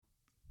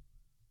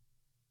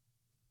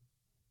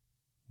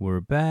We're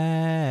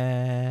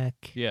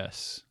back.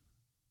 Yes.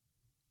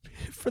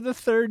 For the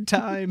third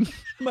time.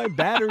 My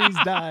batteries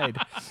died.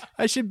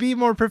 I should be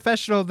more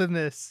professional than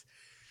this.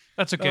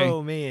 That's okay.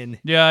 Oh, man.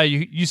 Yeah,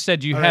 you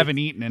said you All haven't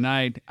eaten, and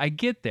I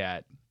get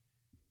that.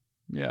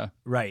 Yeah.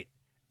 Right.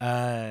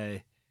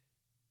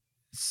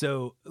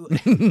 So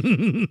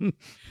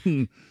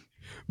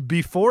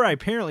before I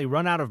apparently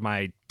run out of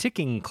my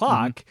ticking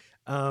clock,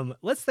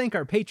 let's thank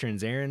our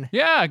patrons, Aaron.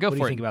 Yeah, go What do for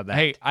you it. think about that?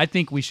 Hey, I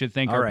think we should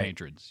thank All our right.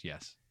 patrons.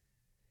 Yes.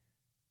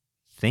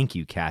 Thank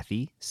you,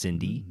 Kathy,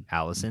 Cindy,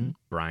 Allison,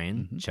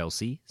 Brian,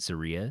 Chelsea,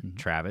 Saria,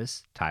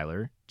 Travis,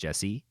 Tyler,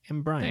 Jesse,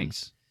 and Brian.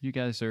 Thanks. You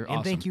guys are awesome.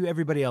 And thank you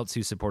everybody else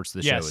who supports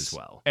the show as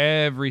well.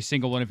 Every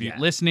single one of you. Yeah.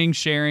 Listening,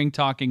 sharing,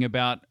 talking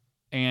about,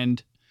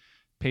 and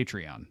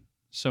Patreon.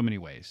 So many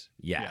ways.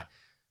 Yeah.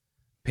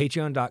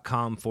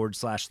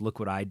 Patreon.com/look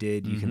what I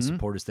did. You can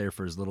support us there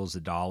for as little as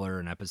 $1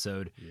 an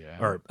episode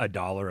or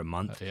 $1 a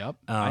month. Yep.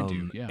 I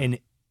do. Yeah.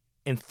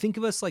 And think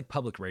of us like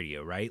public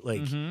radio, right?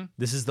 Like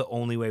this is the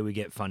only way we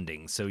get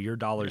funding. So your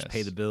dollars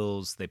pay the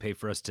bills. They pay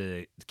for us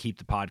to keep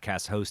the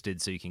podcast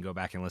hosted so you can go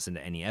back and listen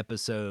to any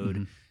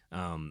episode,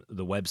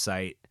 the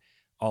website,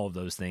 all of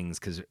those things.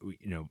 Because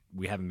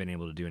we haven't been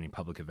able to do any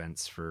public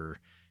events for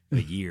a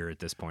year at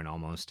this point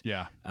almost.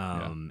 Yeah.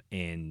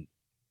 And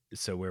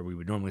so where we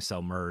would normally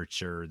sell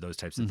merch or those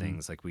types of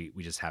things, like we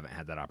just haven't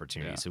had that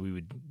opportunity. Yeah. So we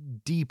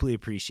would deeply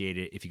appreciate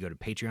it if you go to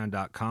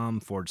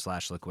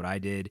patreon.com/look what I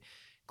did.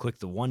 Click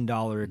the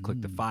 $1,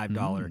 click the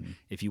 $5.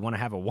 If you want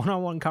to have a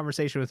one-on-one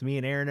conversation with me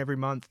and Aaron every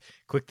month,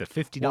 click the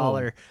 $50.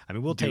 Whoa. I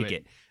mean, we'll take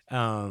it.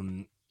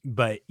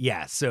 But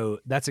yeah, so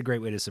that's a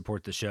great way to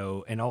support the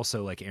show. And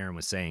also, like Aaron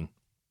was saying,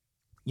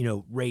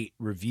 rate,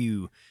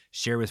 review,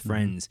 share with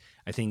friends.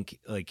 I think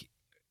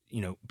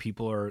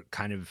people are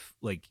kind of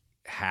like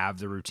have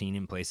the routine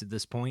in place at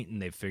this point,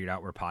 and they've figured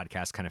out where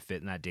podcasts kind of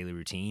fit in that daily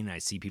routine. I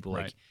see people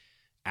like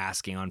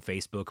asking on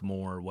Facebook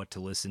more what to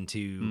listen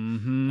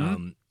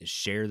to,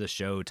 share the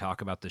show,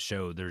 talk about the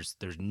show. There's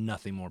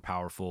nothing more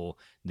powerful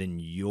than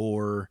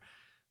your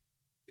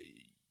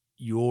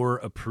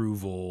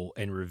approval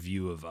and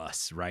review of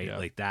us, right? Yeah.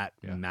 Like that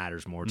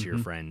matters more to your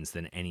friends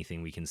than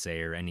anything we can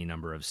say or any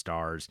number of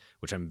stars,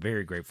 which I'm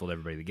very grateful to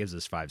everybody that gives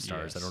us 5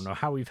 stars. Yes. I don't know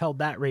how we've held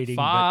that rating,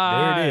 5.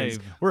 but there it is.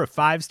 We're a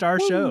 5-star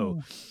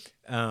show.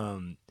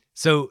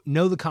 So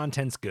know the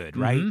content's good,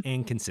 right?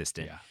 And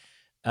consistent.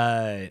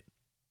 Yeah.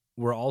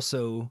 We're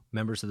also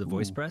members of the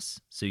Voice Press,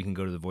 so you can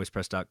go to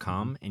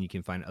thevoicepress.com and you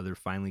can find other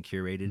finely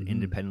curated,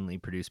 independently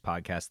produced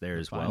podcasts there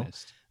as well.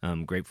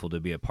 I'm grateful to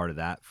be a part of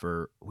that.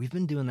 We've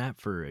been doing that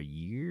for a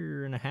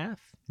year and a half,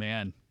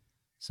 Man,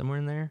 somewhere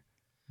in there.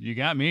 you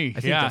got me.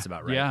 I think that's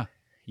about right.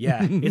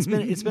 Yeah,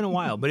 it's been a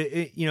while, but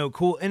it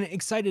cool and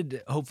excited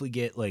to hopefully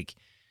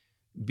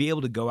be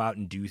able to go out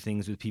and do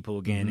things with people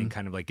again and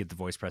kind of like get the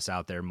Voice Press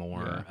out there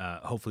more.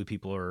 Hopefully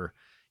people are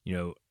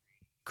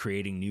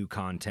creating new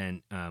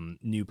content.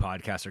 New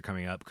podcasts are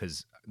coming up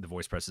because the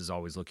Voice Press is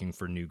always looking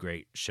for new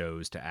great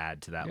shows to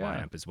add to that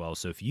lineup as well.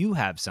 So if you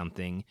have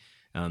something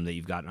that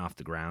you've gotten off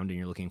the ground and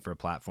you're looking for a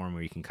platform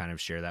where you can kind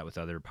of share that with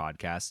other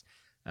podcasts,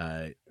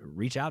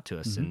 reach out to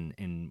us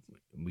and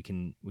we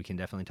can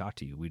definitely talk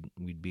to you.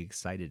 We'd be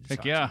excited to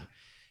talk to you.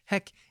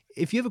 Heck,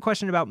 if you have a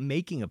question about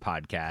making a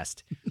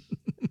podcast,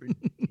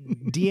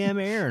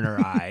 DM Aaron or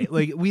I.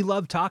 Like, we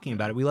love talking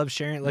about it. We love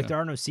sharing it. Like, there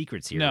are no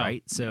secrets here,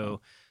 right?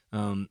 So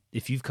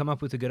if you've come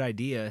up with a good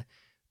idea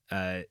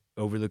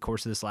over the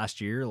course of this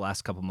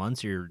last couple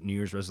months, your New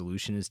Year's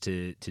resolution is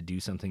to do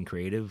something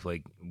creative,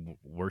 like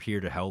we're here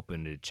to help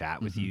and to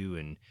chat with you.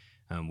 And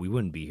we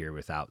wouldn't be here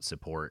without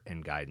support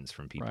and guidance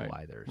from people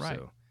either. Right.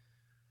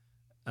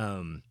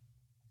 So,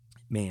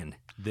 man,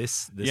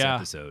 this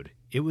episode,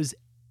 it was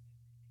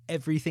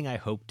everything I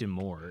hoped and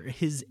more.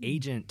 His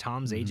agent,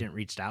 Tom's agent,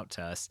 reached out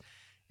to us,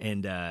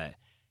 and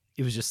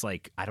it was just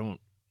like,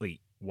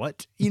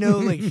 what?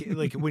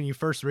 Like when you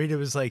first read it,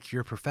 was like,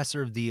 you're a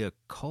professor of the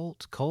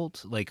occult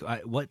cult? Like,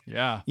 what?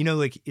 Yeah.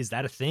 Is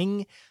that a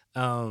thing?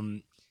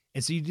 And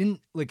so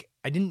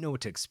I didn't know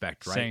what to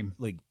expect, right? Same.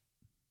 Like,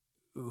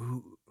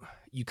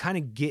 you kind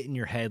of get in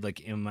your head,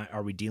 like,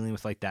 are we dealing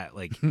with like that,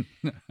 like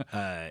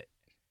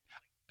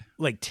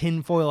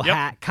tinfoil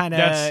hat kind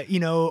of,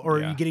 or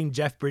are you getting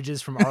Jeff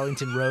Bridges from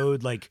Arlington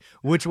Road? Like,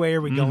 which way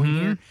are we going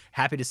here?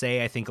 Happy to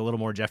say, I think a little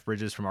more Jeff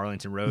Bridges from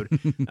Arlington Road.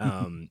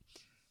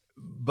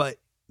 But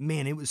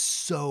man,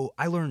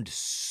 I learned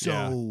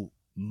so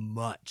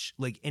much,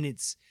 and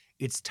it's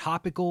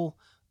topical.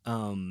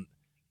 I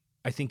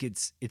think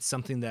it's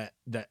something that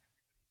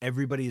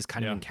everybody is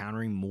kind of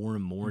encountering more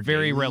and more.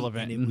 Very daily,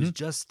 relevant. And it was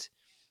just,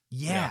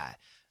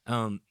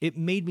 it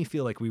made me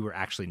feel like we were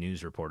actually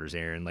news reporters,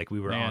 Aaron, like we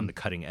were on the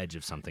cutting edge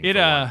of something.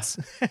 Once.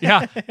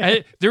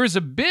 There was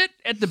a bit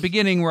at the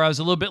beginning where I was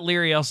a little bit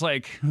leery. I was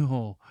like,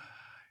 oh,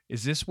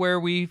 is this where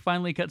we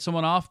finally cut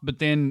someone off? But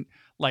then,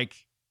 like,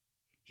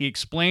 he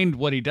explained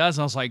what he does.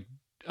 And I was like,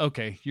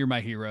 okay, you're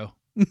my hero.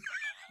 It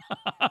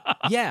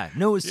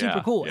was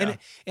super cool. Yeah.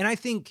 And I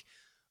think,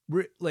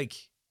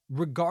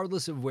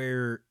 regardless of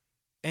where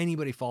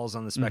anybody falls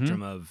on the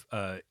spectrum of,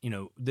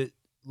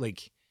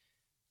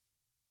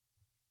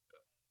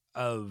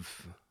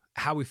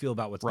 how we feel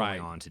about what's Right,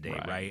 going on today,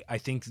 right. right? I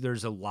think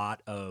there's a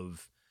lot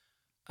of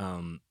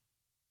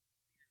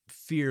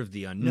fear of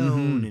the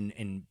unknown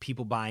and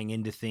people buying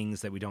into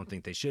things that we don't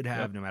think they should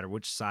have, no matter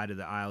which side of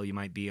the aisle you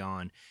might be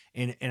on.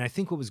 And I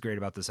think what was great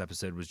about this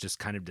episode was just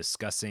kind of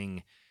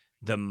discussing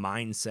the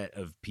mindset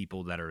of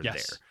people that are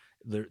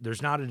there.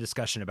 There's not a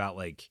discussion about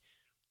like,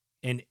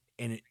 and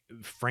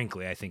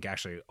frankly, I think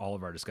actually all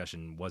of our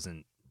discussion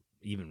wasn't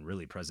even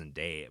really present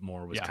day. It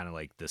more was kind of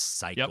like the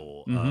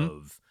cycle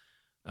of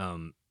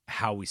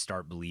how we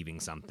start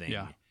believing something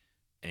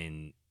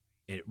and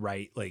it,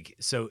 right. Like,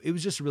 so it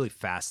was just a really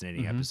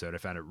fascinating episode. I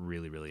found it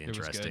really, really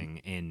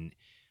interesting. And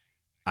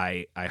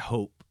I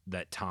hope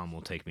that Tom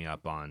will take me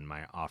up on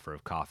my offer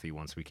of coffee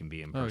once we can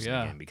be in person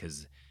again,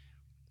 because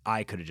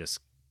I could have just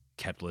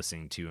kept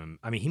listening to him.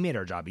 I mean, he made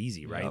our job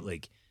easy, right?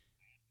 Like,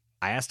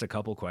 I asked a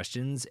couple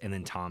questions and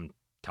then Tom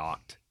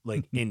talked,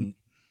 like, and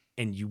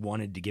you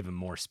wanted to give him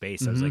more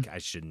space. I was like, I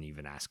shouldn't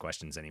even ask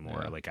questions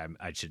anymore. Like,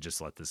 I should just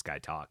let this guy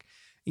talk.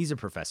 He's a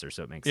professor,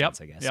 so it makes sense,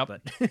 I guess.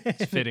 But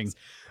it's fitting.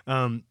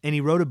 And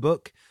he wrote a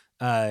book,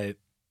 and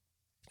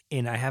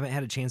I haven't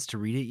had a chance to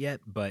read it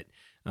yet. But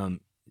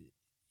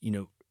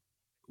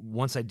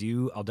once I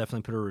do, I'll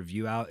definitely put a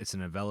review out. It's a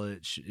novella.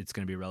 It's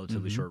going to be a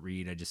relatively short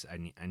read.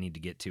 I need to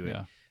get to it.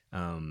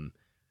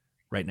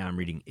 Right now, I'm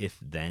reading If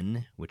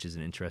Then, which is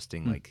an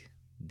interesting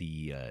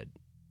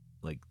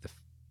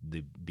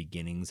the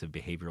beginnings of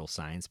behavioral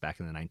science back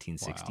in the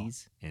 1960s.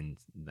 Wow. And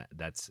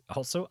that's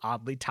also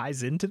oddly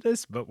ties into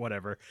this, but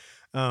whatever.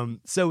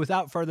 So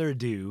without further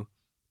ado,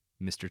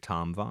 Mr.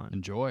 Tom Vaughn.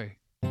 Enjoy.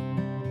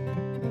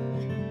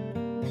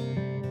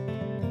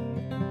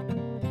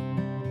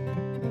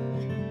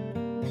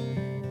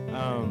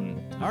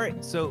 All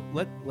right, so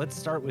let's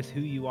start with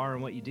who you are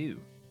and what you do.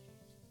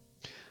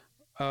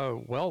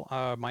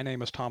 My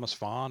name is Thomas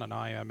Vaughn, and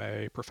I am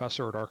a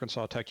professor at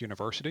Arkansas Tech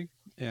University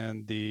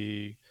in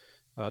the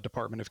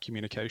Department of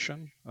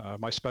Communication.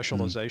 My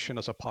specialization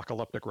is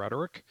apocalyptic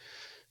rhetoric.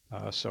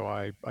 So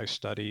I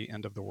study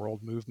end of the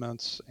world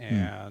movements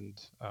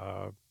and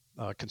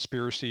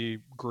conspiracy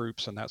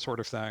groups and that sort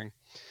of thing.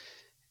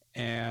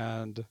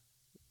 And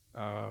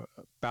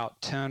about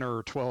 10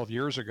 or 12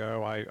 years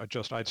ago,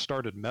 I'd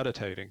started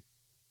meditating.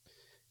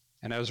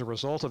 And as a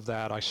result of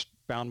that, I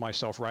found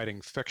myself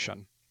writing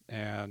fiction.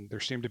 And there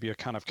seemed to be a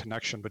kind of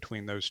connection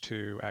between those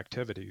two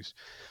activities.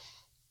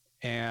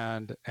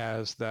 And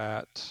as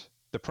the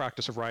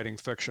practice of writing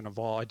fiction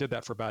evolved, I did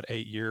that for about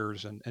 8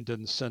 years and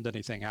didn't send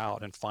anything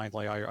out. And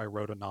finally, I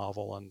wrote a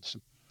novel, and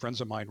some friends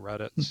of mine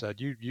read it and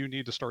said, you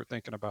need to start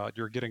thinking about,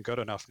 you're getting good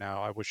enough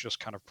now. I was just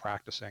kind of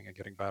practicing and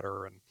getting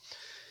better. And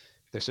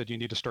they said, you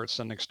need to start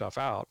sending stuff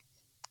out.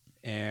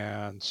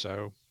 And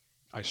so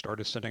I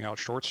started sending out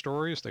short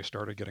stories. They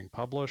started getting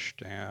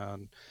published.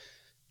 And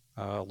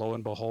lo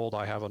and behold,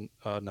 I have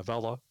a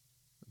novella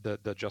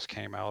that just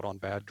came out on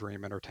Bad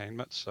Dream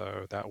Entertainment.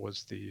 So that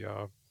was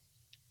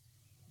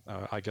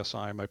I guess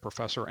I'm a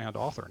professor and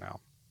author now.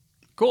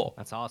 Cool.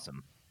 That's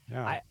awesome.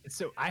 Yeah.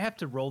 So I have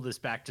to roll this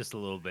back just a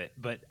little bit,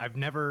 but I've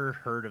never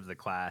heard of the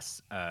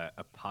class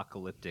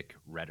apocalyptic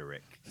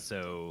rhetoric.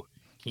 So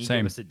can you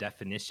give us a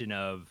definition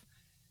of,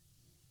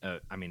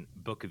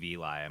 Book of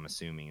Eli, I'm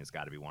assuming has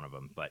got to be one of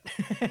them, but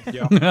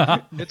yeah,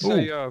 it's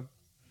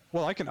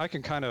I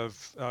can kind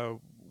of,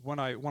 when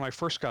I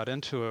first got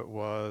into it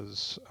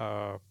was,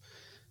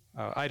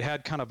 I'd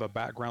had kind of a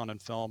background in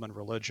film and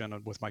religion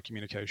and with my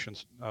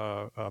communications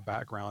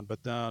background,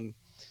 but then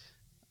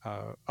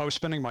I was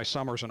spending my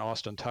summers in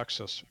Austin,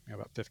 Texas,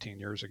 about 15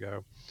 years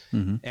ago,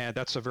 and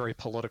that's a very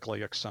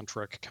politically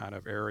eccentric kind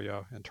of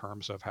area in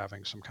terms of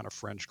having some kind of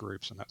fringe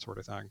groups and that sort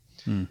of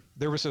thing.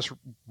 There was this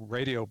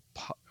radio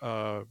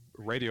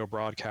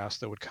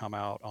broadcast that would come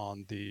out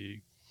on the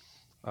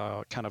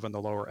kind of in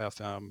the lower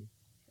FM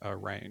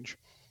range.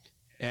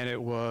 And it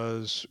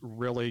was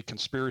really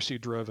conspiracy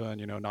driven.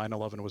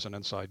 9/11 was an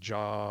inside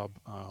job,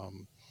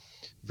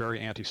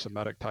 very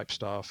anti-Semitic type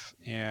stuff.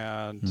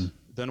 And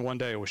then one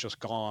day it was just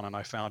gone. And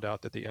I found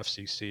out that the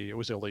FCC, it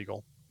was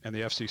illegal. And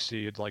the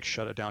FCC had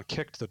shut it down,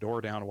 kicked the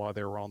door down while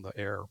they were on the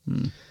air.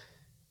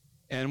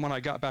 And when I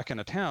got back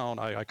into town,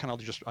 I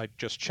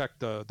just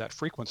checked that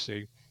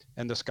frequency,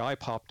 and this guy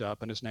popped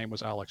up, and his name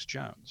was Alex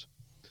Jones.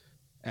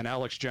 And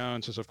Alex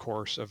Jones is, of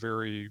course, a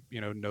very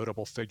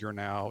notable figure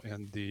now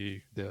in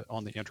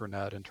on the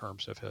internet in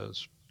terms of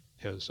his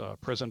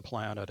Prison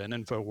Planet and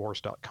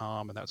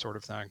Infowars.com and that sort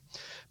of thing.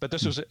 But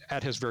this was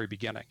at his very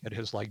beginning, at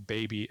his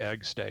baby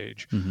egg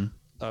stage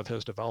of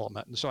his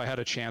development. And so I had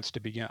a chance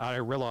to begin. I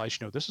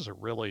realized, this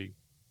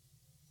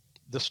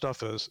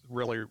stuff is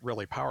really,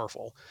 really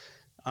powerful.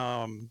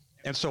 And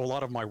so a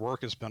lot of my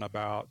work has been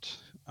about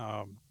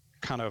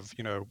kind of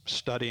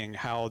studying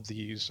how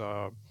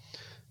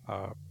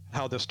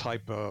how this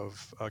type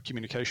of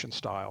communication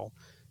style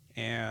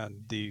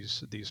and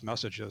these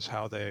messages,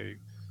 how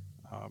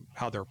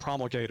they're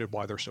promulgated,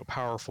 why they're so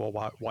powerful,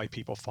 why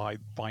people find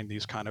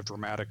these kind of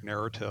dramatic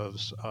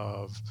narratives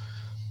of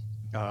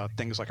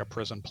things like a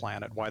prison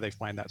planet, why they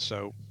find that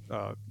so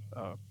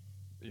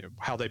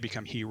how they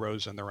become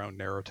heroes in their own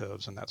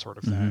narratives and that sort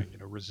of thing,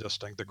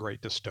 resisting the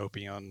great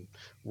dystopian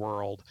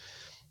world.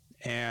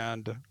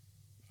 And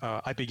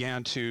I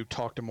began to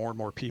talk to more and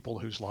more people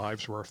whose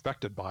lives were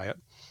affected by it.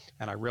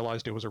 And I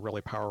realized it was a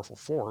really powerful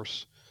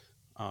force.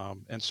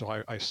 And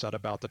so I set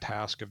about the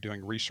task of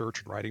doing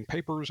research and writing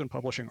papers and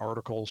publishing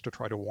articles to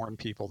try to warn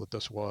people that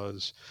this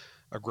was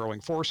a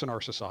growing force in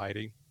our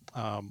society.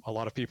 A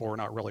lot of people were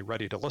not really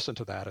ready to listen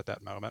to that at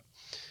that moment.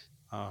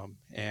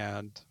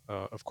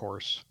 Of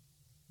course,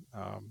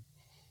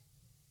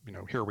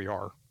 here we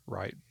are,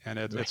 right? And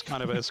it's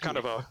kind of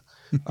a.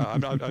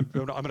 I'm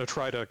going to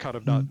try to kind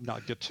of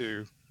not get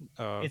too.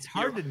 It's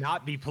hard to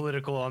not be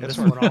political on this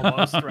one,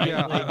 almost, right?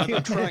 Yeah,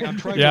 I'm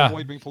trying to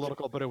avoid being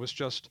political, but it was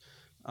just.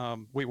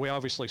 We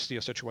obviously see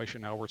a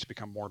situation now where it's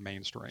become more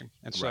mainstream,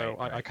 and so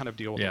I kind of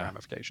deal with the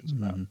ramifications of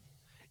that.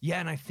 Yeah,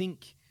 and I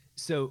think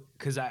so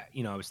because I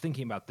was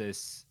thinking about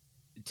this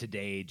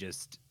today,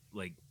 just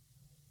like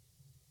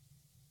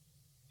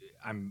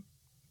I'm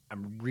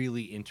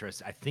really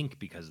interested. I think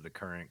because of the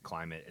current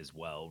climate as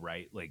well,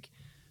 right? Like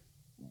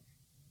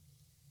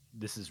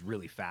this is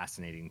really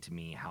fascinating to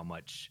me how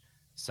much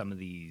some of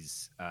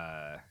these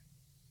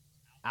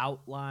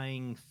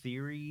outlying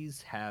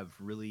theories have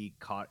really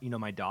caught.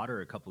 My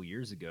daughter a couple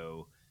years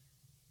ago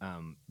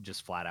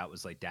just flat out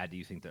was like, "Dad, do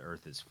you think the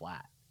Earth is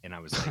flat?" And I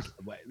was like,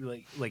 what,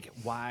 like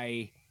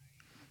why?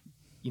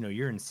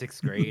 You're in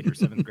 6th grade or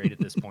 7th grade at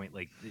this point.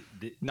 Like,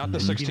 not the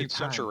 16th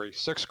century,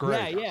 6th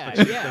grade. Yeah.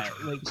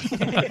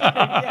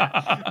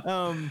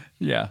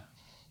 Yeah.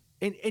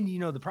 And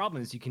the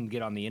problem is you can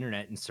get on the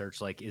internet and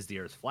search like, is the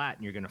Earth flat?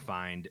 And you're going to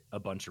find a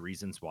bunch of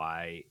reasons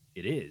why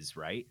it is,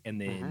 right?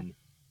 And then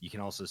you can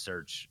also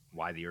search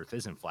why the Earth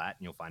isn't flat,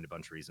 and you'll find a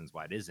bunch of reasons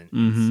why it isn't.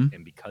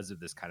 And because of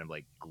this kind of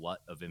like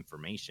glut of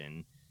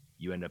information,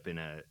 you end up in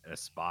a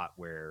spot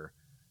where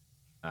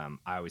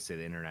I always say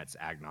the internet's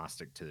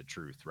agnostic to the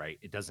truth, right?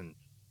 It doesn't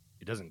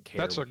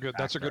care. That's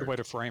a good way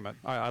to frame it.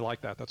 I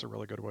like that. That's a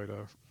really good way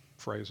to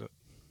phrase it.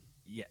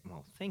 Yeah,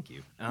 well, thank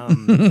you.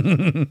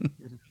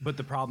 But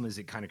the problem is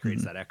it kind of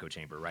creates that echo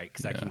chamber, right?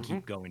 Because I can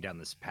keep going down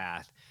this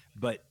path.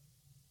 But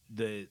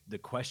the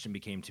question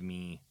became to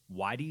me,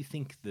 why do you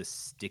think the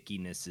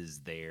stickiness is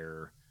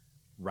there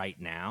right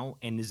now?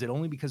 And is it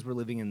only because we're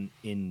living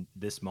in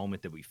this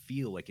moment that we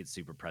feel like it's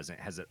super present?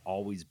 Has it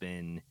always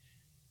been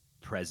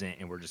present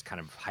and we're just kind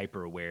of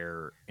hyper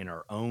aware in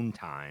our own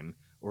time?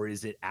 Or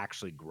is it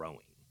actually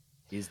growing?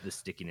 Is the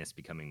stickiness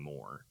becoming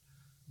more?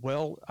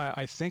 Well,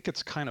 I think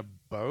it's kind of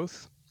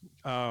both.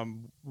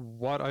 The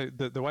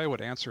way I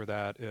would answer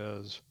that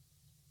is,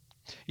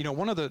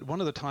 one of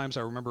the times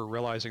I remember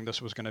realizing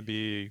this was going to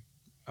be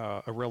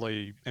a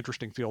really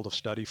interesting field of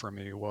study for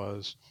me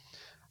was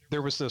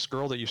there was this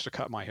girl that used to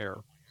cut my hair,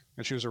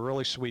 and she was a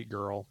really sweet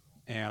girl,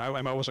 and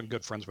I wasn't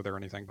good friends with her or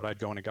anything, but I'd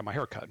go in and get my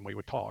hair cut, and we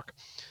would talk.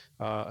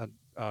 A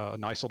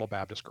nice little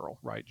Baptist girl,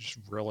 right?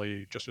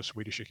 Just as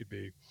sweet as she could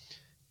be.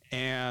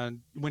 And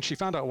when she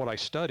found out what I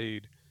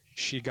studied,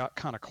 she got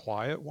kind of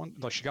quiet.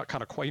 She got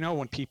kind of quiet.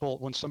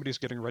 When somebody's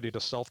getting ready to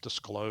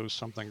self-disclose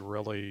something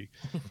really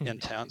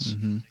intense,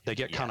 they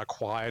get kind of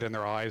quiet and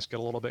their eyes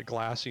get a little bit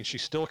glassy. And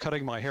she's still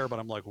cutting my hair, but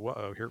I'm like,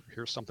 whoa,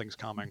 here's something's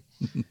coming.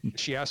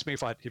 She asked me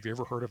have you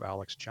ever heard of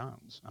Alex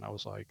Jones? And I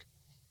was like,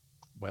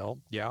 well,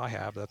 yeah, I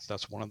have.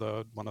 That's one of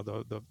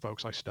the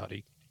folks I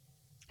study.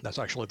 That's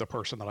actually the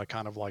person that I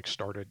kind of like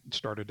started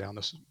down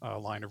this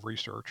line of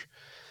research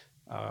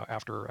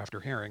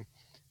after hearing.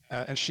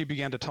 And she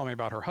began to tell me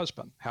about her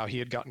husband, how he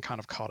had gotten kind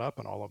of caught up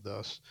in all of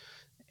this,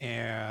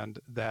 and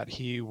that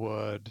he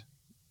would,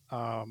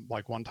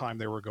 like one time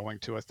they were going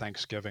to a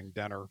Thanksgiving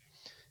dinner,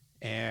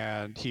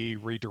 and he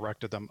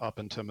redirected them up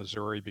into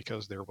Missouri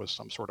because there was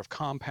some sort of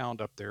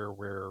compound up there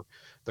where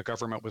the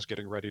government was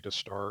getting ready to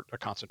start a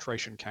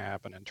concentration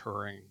camp and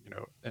interring,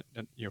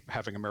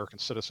 having American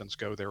citizens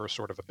go there as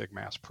sort of a big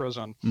mass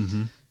prison.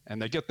 And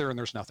they get there and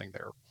there's nothing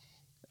there.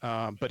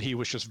 But he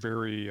was just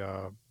very,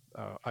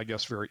 I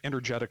guess, very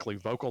energetically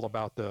vocal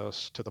about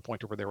this, to the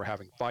point where they were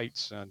having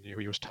fights, and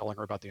he was telling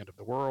her about the end of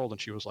the world, and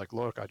she was like,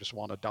 look, I just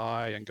want to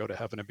die and go to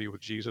heaven and be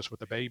with Jesus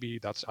with the baby.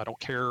 I don't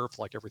care if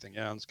like everything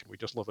ends. Can we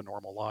just live a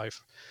normal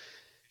life?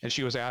 And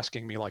she was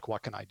asking me like,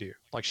 what can I do?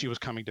 Like she was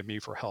coming to me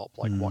for help.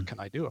 Like, what can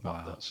I do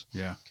about this?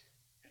 Yeah.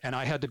 And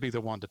I had to be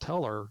the one to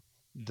tell her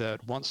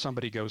that once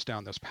somebody goes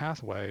down this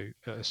pathway,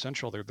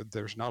 essentially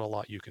there's not a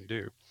lot you can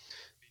do.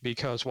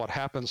 Because what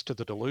happens to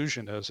the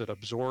delusion is it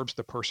absorbs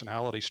the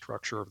personality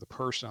structure of the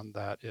person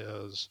that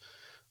is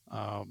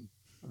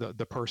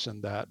the person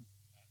that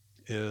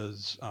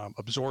is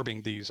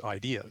absorbing these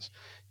ideas,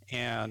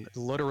 and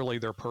literally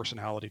their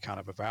personality kind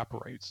of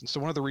evaporates. And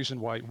so one of the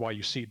reasons why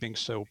you see it being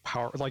so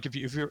powerful, like if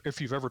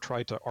you've ever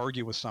tried to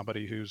argue with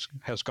somebody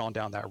has gone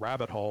down that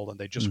rabbit hole and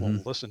they just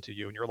won't listen to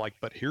you, and you're like,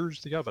 but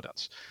here's the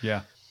evidence.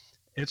 Yeah,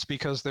 it's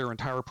because their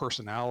entire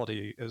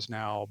personality is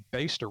now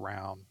based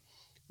around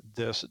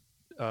this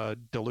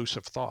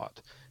delusive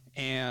thought.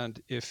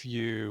 And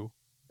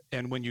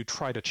when you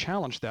try to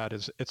challenge that,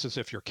 it's as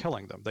if you're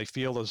killing them. They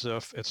feel as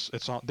if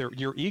it's on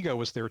your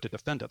ego is there to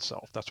defend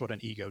itself. That's what an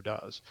ego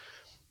does.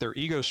 their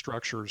ego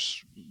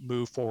structures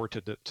move forward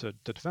to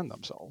defend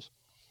themselves.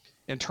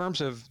 In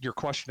terms of your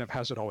question of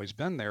has it always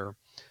been there,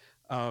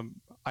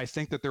 I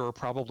think that there are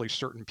probably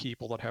certain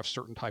people that have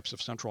certain types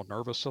of central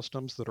nervous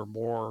systems that are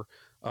more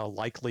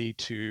likely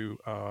to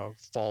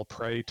fall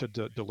prey to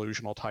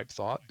delusional type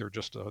thought. They're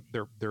just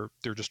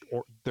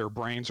their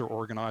brains are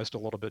organized a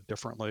little bit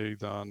differently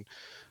than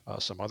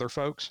some other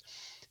folks,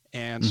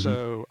 and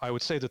so I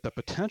would say that the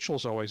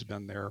potential's always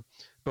been there,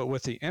 but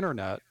with the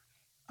internet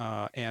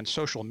and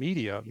social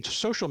media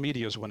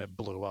is when it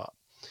blew up.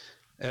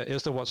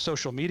 Is that what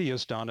social media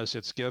has done? Is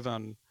it's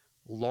given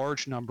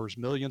large numbers,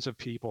 millions of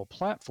people,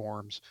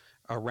 platforms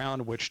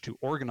around which to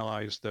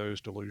organize those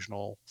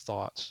delusional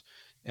thoughts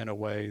in a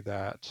way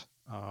that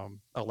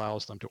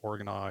allows them to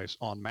organize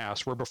en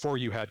masse, where before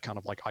you had kind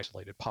of like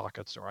isolated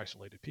pockets or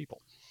isolated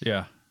people.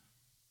 Yeah.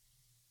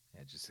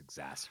 It just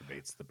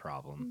exacerbates the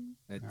problem.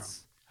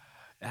 It's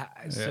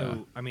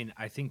so, I mean,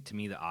 I think to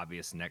me, the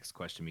obvious next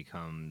question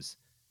becomes,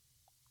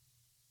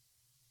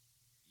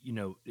 you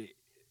know,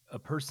 a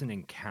person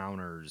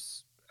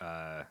encounters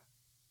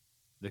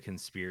the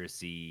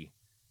conspiracy,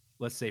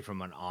 let's say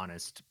from an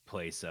honest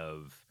place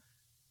of,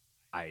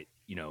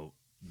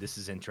 this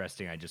is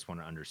interesting. I just want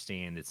to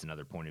understand. It's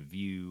another point of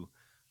view.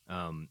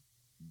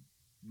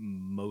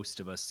 Most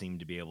of us seem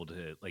to be able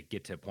to like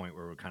get to a point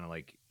where we're kind of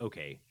like,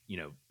 okay,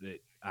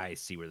 I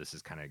see where this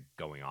is kind of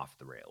going off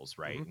the rails,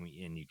 right?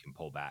 And you can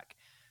pull back.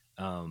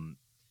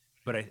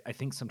 But I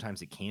think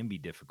sometimes it can be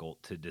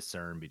difficult to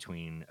discern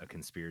between a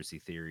conspiracy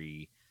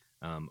theory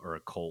or a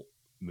cult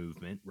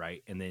movement,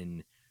 right? And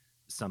then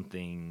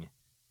something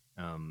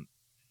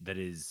that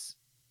is,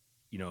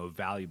 a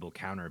valuable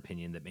counter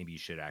opinion that maybe you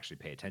should actually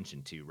pay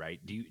attention to, right?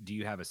 Do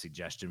you have a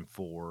suggestion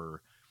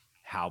for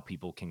how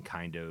people can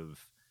kind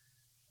of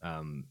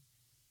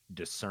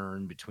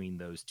discern between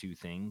those two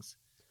things?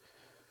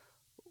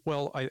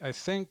 Well, I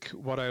think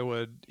what I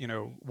would,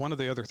 one of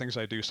the other things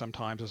I do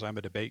sometimes is I'm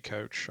a debate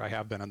coach. I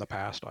have been in the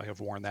past. I have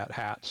worn that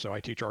hat. So I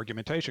teach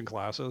argumentation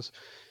classes,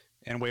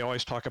 and we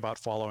always talk about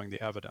following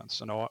the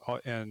evidence.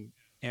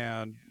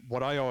 And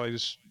what I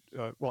always,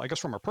 I guess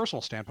from a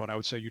personal standpoint, I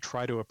would say you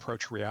try to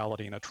approach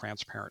reality in a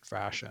transparent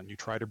fashion. You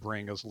try to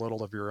bring as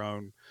little of your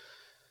own,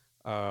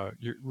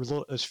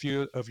 as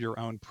few of your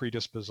own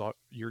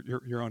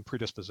your own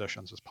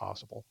predispositions as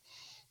possible.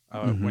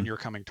 When you're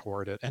coming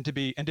toward it, and to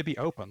be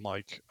open.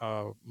 Like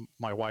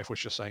my wife was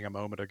just saying a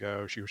moment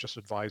ago, she was just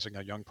advising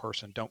a young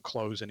person, don't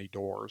close any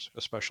doors,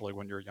 especially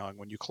when you're young.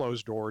 When you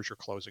close doors, you're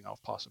closing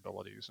off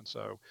possibilities. And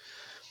so,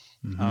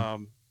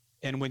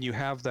 and when you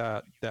have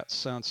that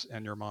sense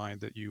in your mind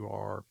that you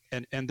are,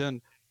 and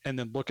then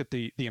look at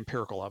the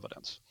empirical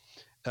evidence.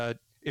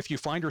 If you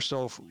find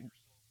yourself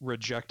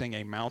rejecting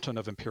a mountain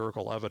of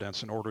empirical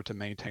evidence in order to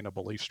maintain a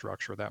belief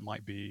structure, that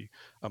might be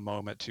a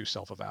moment to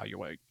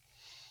self-evaluate.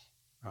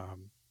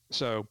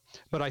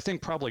 But I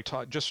think probably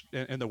just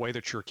in the way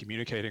that you're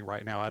communicating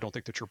right now, I don't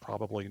think that you're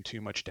probably in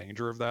too much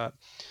danger of that.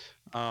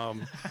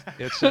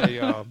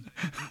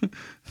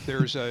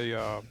 There's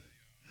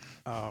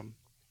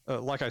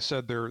like I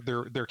said,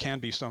 there can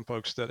be some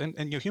folks that,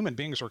 and human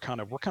beings we're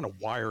kind of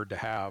wired to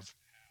have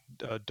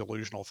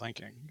delusional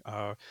thinking.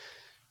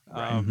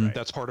 Right.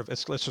 That's part of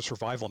it's a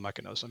survival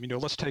mechanism.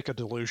 Let's take a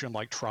delusion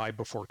like tribe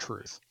before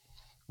truth.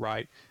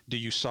 Right? Do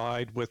you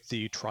side with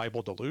the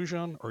tribal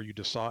delusion, or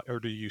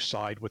do you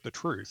side with the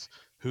truth?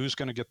 Who's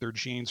going to get their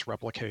genes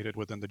replicated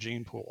within the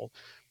gene pool?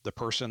 The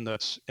person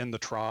that's in the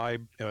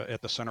tribe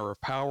at the center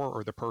of power,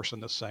 or the person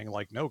that's saying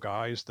like, no,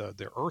 guys,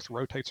 the Earth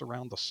rotates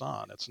around the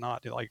sun. It's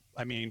not like,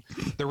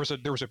 there was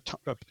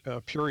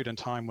a period in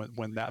time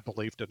when that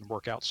belief didn't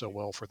work out so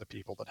well for the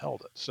people that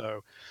held it.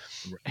 So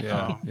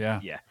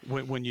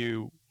when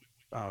you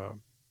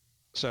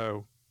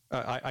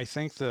I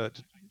think that.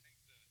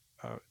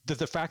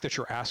 The fact that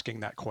you're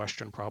asking that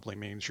question probably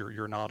means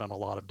you're not in a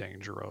lot of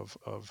danger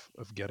of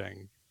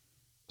getting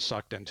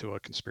sucked into a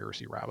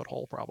conspiracy rabbit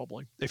hole,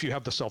 probably, if you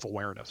have the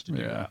self-awareness to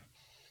do that.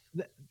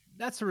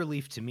 That's a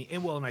relief to me.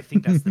 And I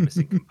think that's the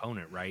missing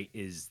component, right?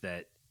 Is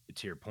that,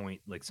 to your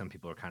point, like some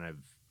people are kind of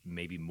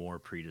maybe more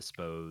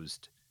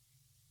predisposed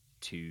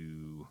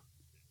to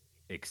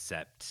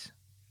accept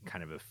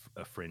kind of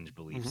a fringe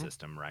belief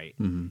system, right?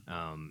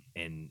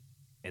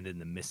 And then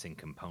the missing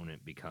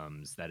component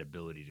becomes that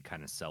ability to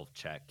kind of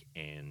self-check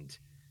and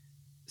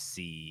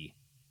see,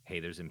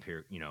 hey, there's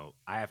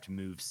I have to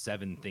move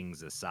 7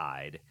 things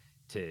aside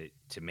to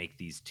make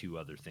these 2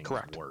 other things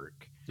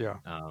work. Yeah.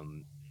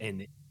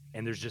 And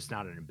there's just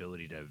not an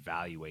ability to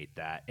evaluate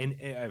that.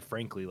 And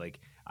frankly, like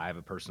I have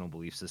a personal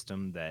belief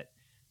system that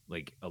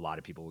like a lot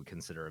of people would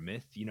consider a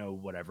myth,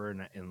 whatever.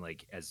 And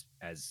like as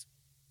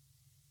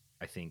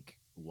I think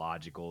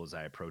logical as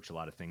I approach a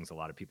lot of things, a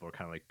lot of people are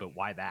kind of like, but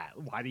why that?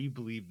 Why do you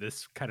believe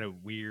this kind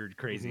of weird,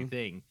 crazy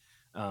thing?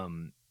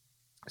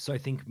 So I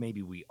think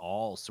maybe we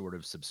all sort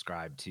of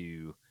subscribe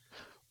to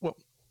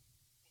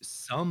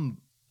some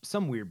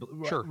weird,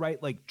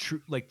 right? Like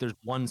true, like there's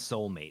one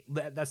soulmate.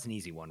 That's an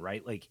easy one,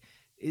 right? Like,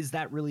 is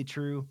that really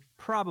true?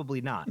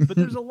 Probably not. But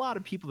there's a lot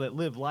of people that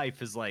live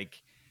life as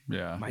like,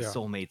 Yeah. my Yeah.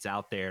 soulmate's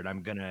out there and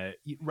I'm gonna,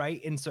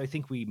 right? And so I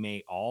think we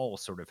may all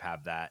sort of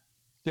have that.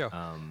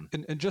 Yeah.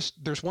 And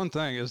just there's one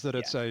thing is that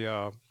it's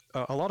a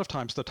lot of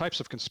times the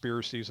types of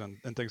conspiracies and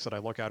things that I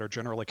look at are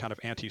generally kind of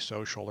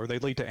antisocial, or they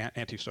lead to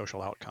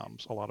antisocial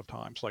outcomes a lot of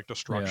times, like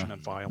destruction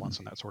and violence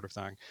and that sort of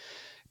thing.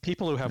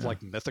 People who have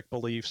like mythic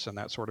beliefs and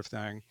that sort of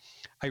thing,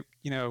 I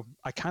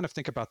kind of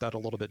think about that a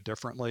little bit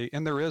differently.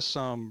 And there is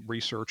some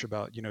research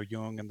about,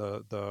 Jung and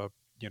the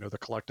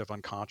collective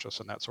unconscious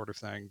and that sort of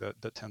thing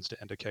that tends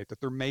to indicate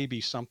that there may be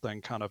something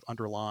kind of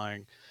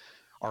underlying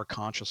our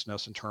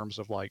consciousness in terms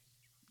of like,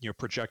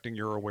 projecting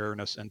your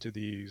awareness into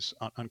these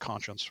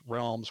unconscious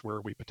realms where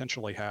we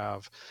potentially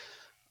have,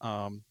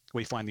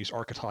 we find these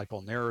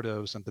archetypal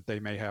narratives and that they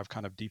may have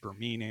kind of deeper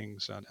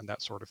meanings and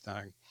that sort of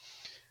thing.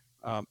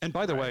 And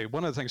by the way,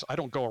 one of the things, I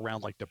don't go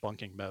around like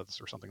debunking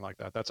myths or something like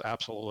that. That's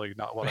absolutely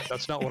not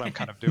that's not what I'm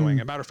kind of doing.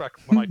 As a matter of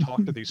fact, when I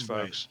talk to these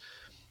folks,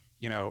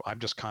 I'm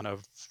just kind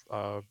of,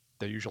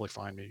 they usually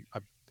find me,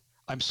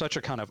 I'm such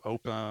a kind of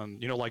open,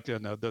 like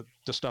the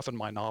stuff in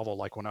my novel,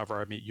 like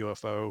whenever I meet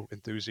UFO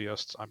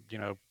enthusiasts, I'm,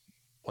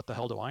 what the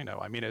hell do I know?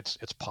 I mean, it's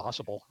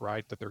possible,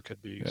 right, that there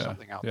could be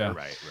something out there.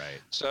 Right.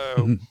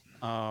 So,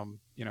 I'm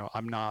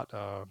not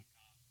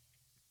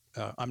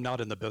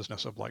in the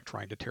business of like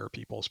trying to tear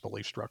people's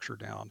belief structure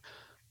down,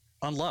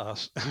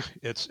 unless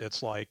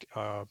it's like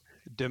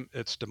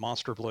it's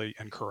demonstrably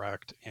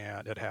incorrect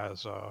and it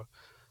has a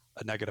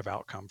negative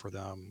outcome for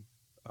them,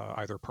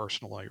 either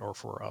personally or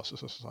for us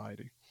as a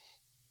society.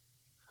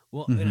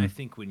 Well, and I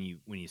think when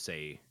you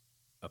say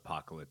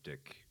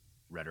apocalyptic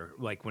rhetoric,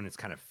 like when it's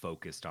kind of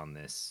focused on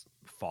this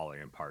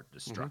falling apart,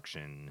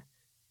 destruction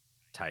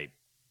type,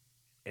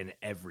 and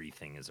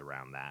everything is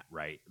around that,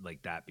 right?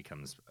 Like that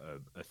becomes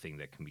a thing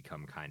that can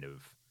become kind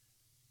of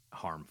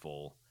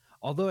harmful.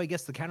 Although I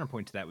guess the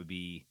counterpoint to that would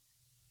be,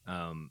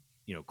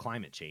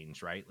 climate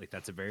change, right? Like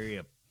that's a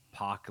very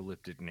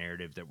apocalyptic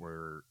narrative that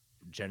we're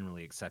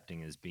generally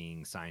accepting as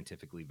being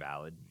scientifically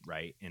valid,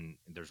 right? And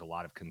there's a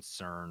lot of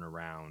concern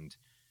around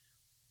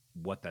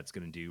what that's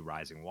going to do,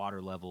 rising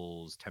water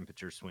levels,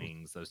 temperature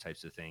swings, those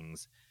types of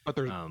things. But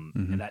there's,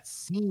 and that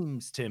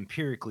seems to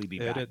empirically be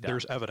backed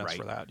there's up, evidence right?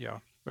 for that. Yeah.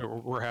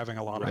 We're having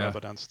a lot of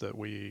evidence that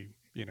we,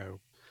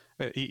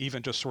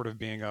 even just sort of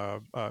being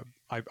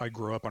I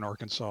grew up in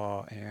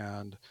Arkansas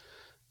and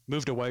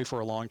moved away for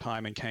a long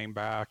time and came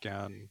back,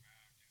 and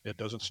it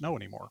doesn't snow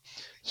anymore.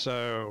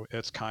 So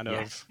it's kind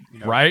of,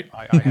 right.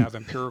 I have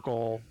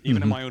empirical,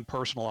 even in my own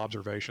personal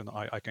observation,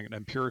 I can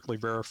empirically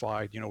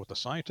verify, what the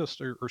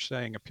scientists are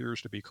saying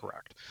appears to be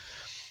correct.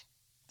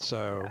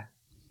 So,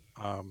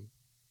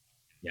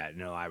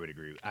 no, I would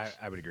agree.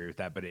 I would agree with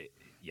that, but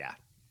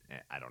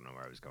I don't know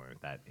where I was going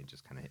with that. It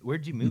just kind of,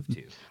 where'd you move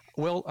to?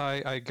 Well,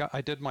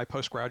 I did my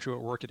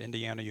postgraduate work at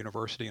Indiana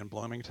University in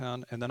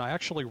Bloomington, and then I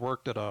actually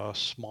worked at a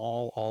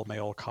small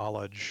all-male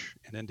college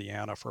in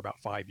Indiana for about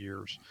 5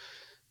 years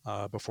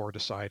before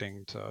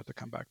deciding to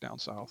come back down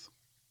south.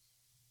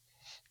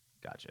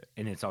 Gotcha.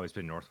 And it's always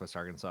been Northwest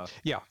Arkansas?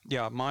 Yeah.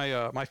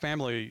 My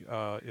family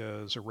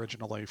is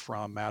originally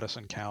from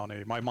Madison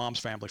County. My mom's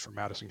family's from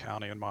Madison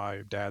County, and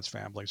my dad's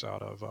family's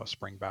out of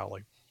Spring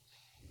Valley.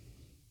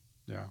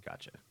 Yeah.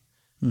 Gotcha.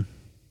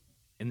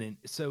 And then,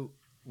 so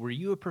were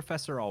you a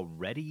professor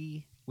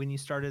already when you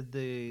started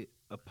the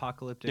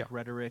apocalyptic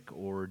rhetoric,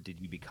 or did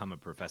you become a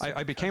professor?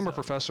 I became a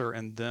professor,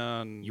 and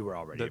then you were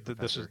already a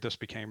professor. This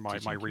became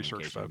my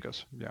research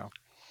focus. Yeah.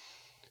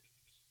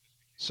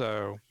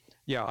 So,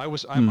 yeah, I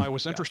was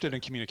interested in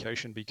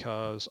communication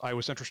because I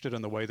was interested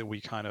in the way that we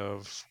kind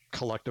of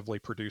collectively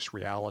produce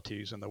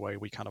realities and the way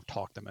we kind of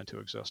talk them into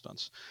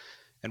existence.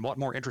 And what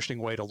more interesting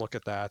way to look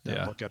at that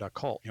than look at a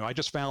cult? I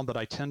just found that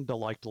I tend to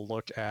like to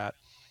look at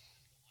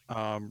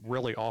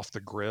really off the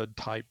grid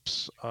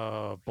types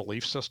of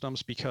belief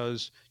systems,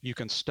 because you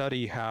can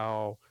study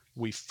how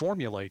we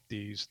formulate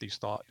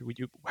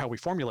how we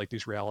formulate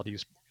these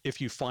realities if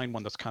you find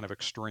one that's kind of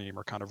extreme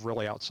or kind of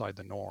really outside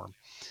the norm.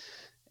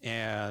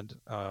 And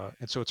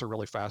so it's a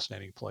really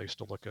fascinating place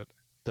to look at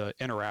the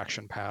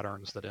interaction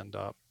patterns that end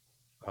up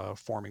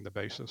forming the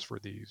basis for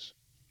these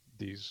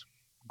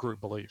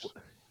group beliefs.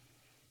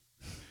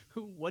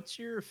 What's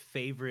your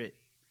favorite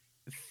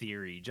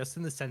theory, just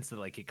in the sense that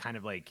like it kind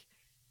of like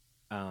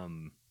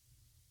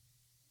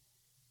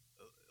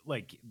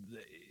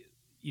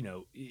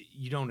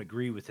you don't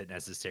agree with it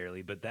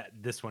necessarily, but that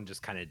this one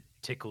just kind of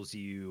tickles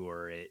you,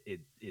 or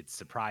it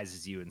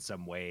surprises you in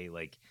some way?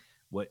 Like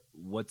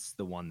what's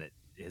the one that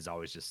has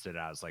always just stood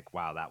out as like,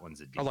 wow, that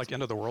one's a doozy? Like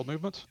end of the world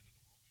movements?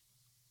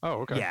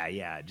 Oh, okay.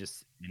 Yeah,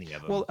 just any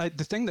of them. Well,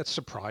 the thing that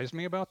surprised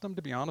me about them,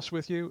 to be honest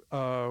with you,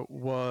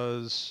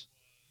 was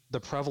the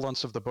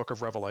prevalence of the Book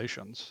of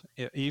Revelations,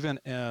 even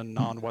in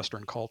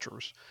non-Western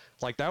cultures.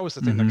 Like that was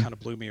the thing that kind of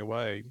blew me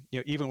away.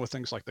 Even with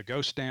things like the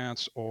ghost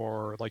dance,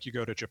 or like you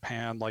go to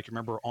Japan, like you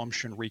remember Aum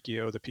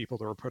Shinrikyo, the people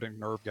that were putting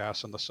nerve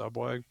gas in the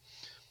subway.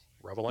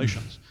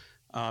 Revelations.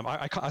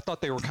 I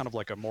thought they were kind of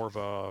like a more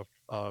of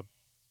a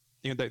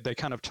they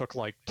kind of took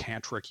like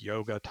tantric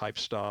yoga type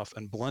stuff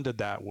and blended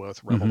that with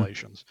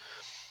Revelations.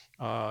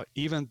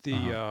 Even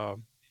the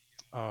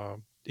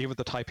even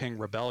the Taiping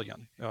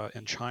Rebellion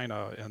in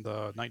China in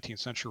the 19th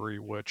century,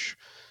 which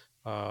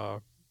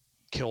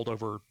killed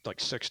over like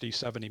 60,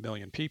 70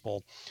 million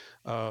people.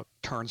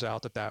 Turns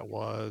out that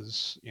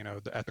was,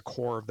 at the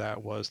core of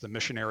that was the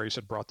missionaries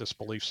had brought this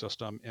belief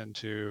system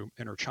into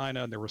inner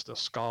China. And there was this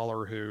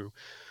scholar who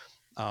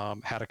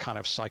had a kind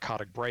of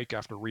psychotic break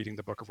after reading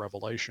the Book of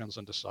Revelations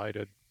and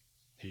decided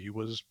he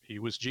was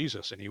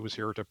Jesus, and he was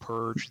here to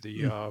purge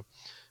the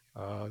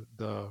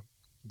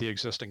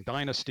existing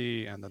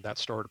dynasty, and then that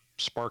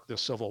sparked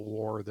this civil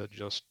war that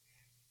just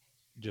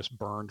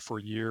burned for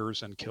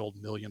years and killed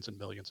millions and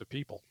millions of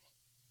people.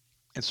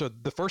 And so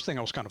the first thing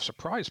I was kind of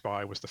surprised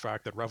by was the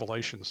fact that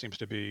Revelation seems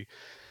to be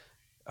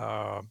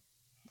a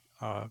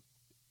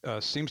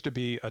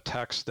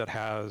text that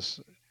has.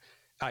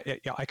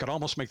 I could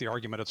almost make the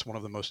argument it's one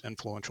of the most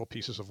influential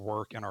pieces of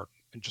work in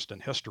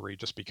history,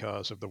 just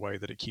because of the way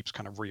that it keeps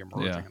kind of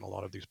reemerging in a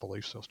lot of these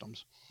belief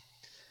systems.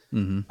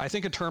 Mm-hmm. I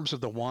think in terms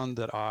of the one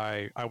that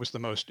I was the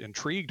most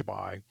intrigued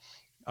by,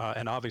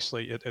 and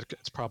obviously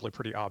it's probably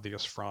pretty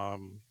obvious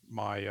from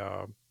my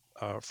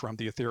from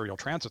the Ethereal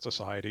Transit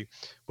Society,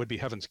 would be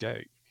Heaven's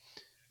Gate.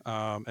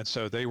 And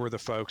so they were the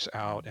folks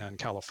out in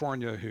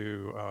California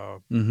who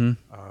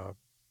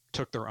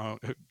took their own,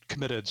 who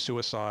committed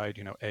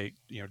suicide, ate,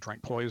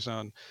 drank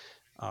poison,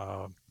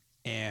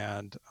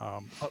 and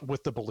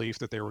with the belief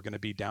that they were going to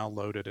be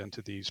downloaded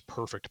into these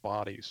perfect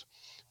bodies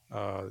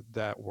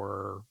that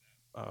were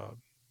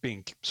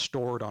being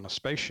stored on a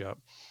spaceship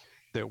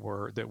that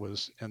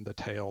was in the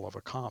tail of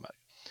a comet.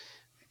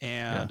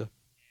 And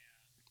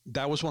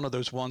that was one of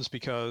those ones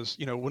because,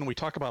 when we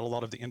talk about a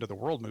lot of the end of the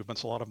world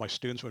movements, a lot of my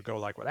students would go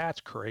like, well,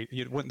 that's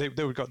crazy. When they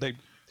would go,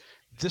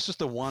 this is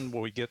the one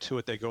where we get to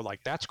it, they go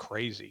like, that's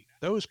crazy.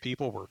 Those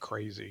people were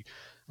crazy.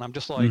 And I'm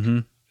just like,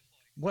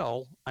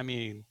 well, I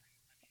mean,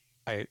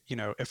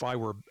 if I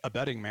were a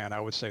betting man,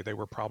 I would say they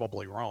were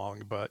probably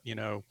wrong, but,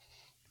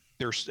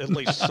 there's at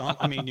least some,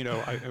 I mean,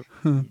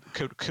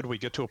 could we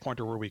get to a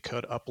point where we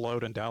could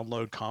upload and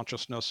download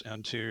consciousness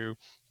into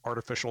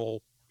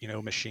artificial,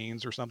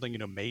 machines or something,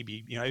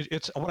 maybe,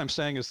 it's what I'm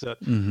saying is that,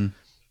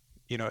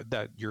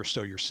 that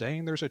you're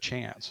saying there's a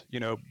chance,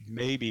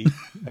 maybe.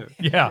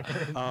 Yeah.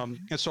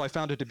 And so I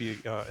found it to be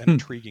an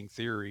intriguing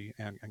theory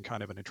and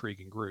kind of an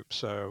intriguing group.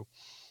 So,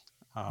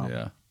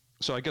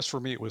 so I guess for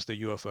me, it was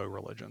the UFO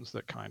religions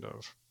that kind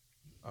of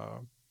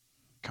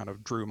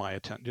drew my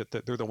attention.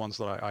 They're the ones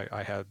that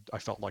I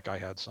felt like I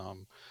had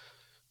some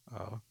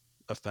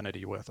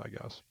affinity with, I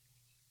guess.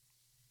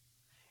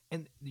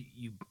 And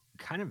you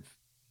kind of,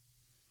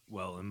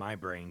 well, in my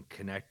brain,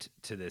 connect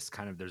to this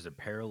kind of, there's a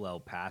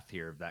parallel path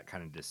here of that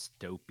kind of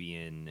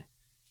dystopian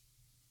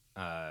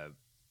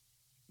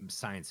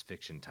science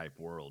fiction type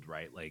world,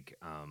 right? Like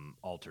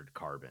Altered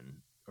Carbon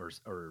or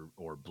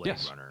Blade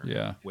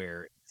Runner,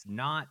 where it's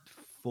not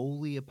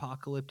fully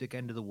apocalyptic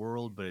end of the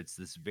world, but it's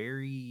this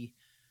very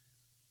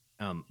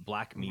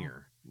Black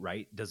Mirror,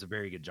 right? Does a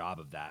very good job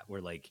of that,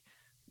 where like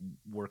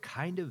we're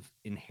kind of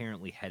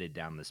inherently headed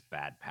down this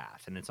bad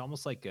path, and it's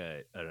almost like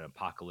an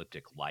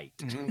apocalyptic light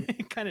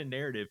kind of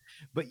narrative.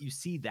 But you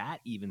see that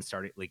even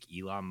starting, like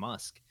Elon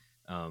Musk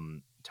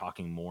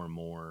talking more and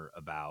more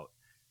about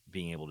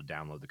being able to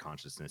download the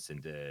consciousness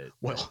into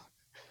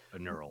a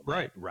neural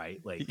net,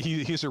 right? Like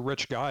he's a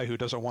rich guy who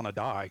doesn't want to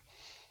die.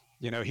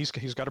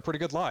 He's got a pretty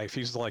good life.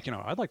 He's like,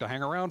 I'd like to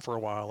hang around for a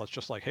while. It's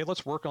just like, hey,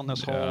 let's work on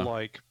this whole,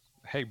 like,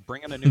 hey,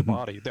 bring in a new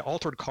body. The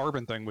Altered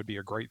Carbon thing would be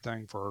a great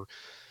thing for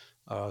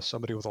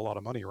somebody with a lot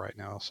of money right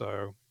now.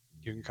 So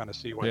you can kind of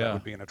see why that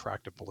would be an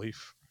attractive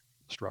belief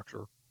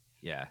structure.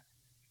 Yeah.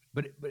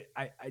 But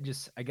I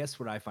guess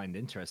what I find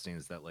interesting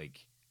is that,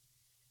 like,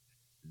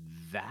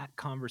 that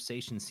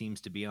conversation seems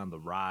to be on the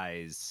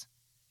rise,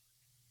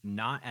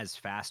 not as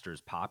fast or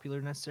as popular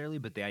necessarily,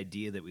 but the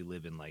idea that we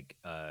live in like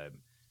a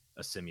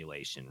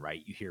simulation,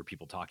 right? You hear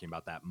people talking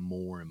about that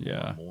more and more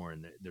and more,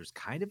 and there's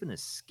kind of an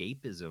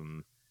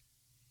escapism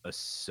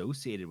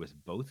associated with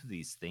both of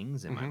these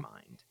things in my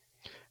mind.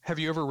 Have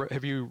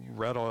you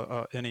read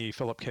any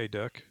Philip K.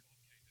 Dick?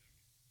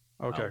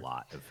 Okay. A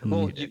lot of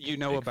Philip K. Dick. You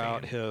know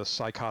about his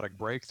psychotic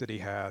break that he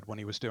had when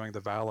he was doing the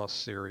Valis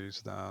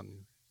series then,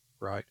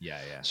 right?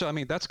 Yeah. So, I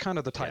mean, that's kind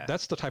of the type,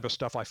 that's the type of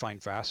stuff I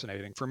find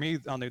fascinating. For me,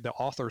 on the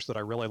authors that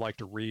I really like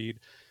to read,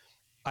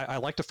 I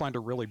like to find a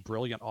really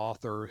brilliant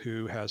author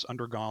who has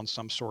undergone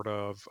some sort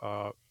of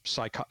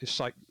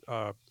psychiatric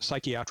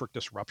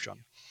disruption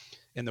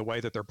in the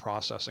way that they're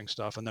processing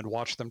stuff, and then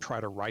watch them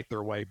try to write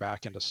their way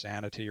back into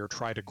sanity or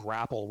try to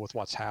grapple with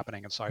what's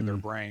happening inside their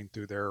brain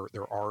through their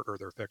art or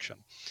their fiction.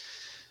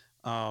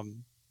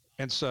 And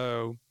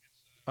so,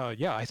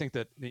 I think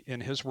that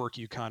in his work,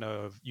 you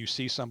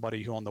see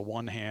somebody who on the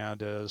one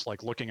hand is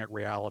like looking at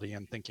reality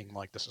and thinking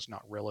like, this is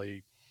not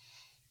really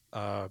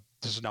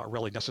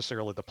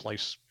necessarily the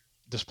place.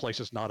 This place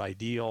is not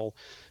ideal.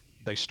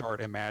 They start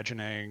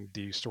imagining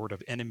the sort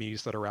of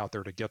enemies that are out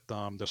there to get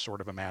them, this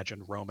sort of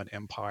imagined Roman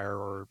Empire,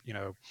 or,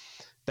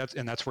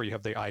 that's where you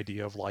have the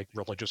idea of like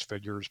religious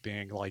figures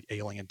being like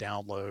alien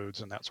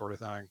downloads and that sort of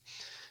thing.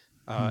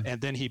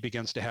 And then he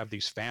begins to have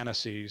these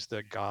fantasies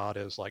that God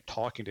is like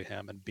talking to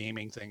him and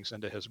beaming things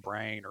into his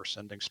brain or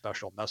sending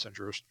special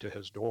messengers to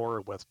his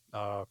door with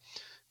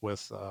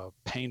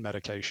pain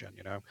medication,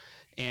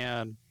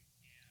 and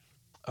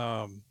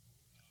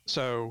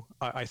so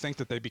I think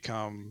that they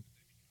become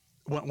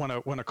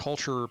when a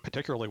culture,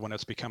 particularly when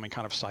it's becoming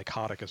kind of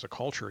psychotic as a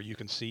culture, you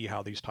can see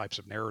how these types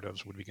of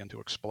narratives would begin to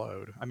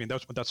explode. I mean,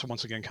 that's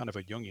once again kind of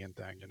a Jungian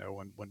thing,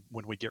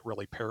 when we get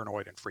really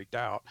paranoid and freaked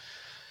out,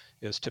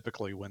 is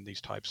typically when these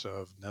types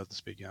of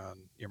myths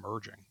begin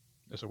emerging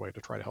as a way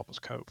to try to help us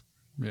cope.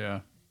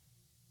 Yeah.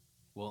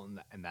 Well,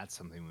 and that's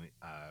something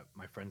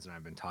my friends and I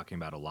have been talking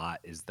about a lot,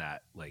 is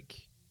that like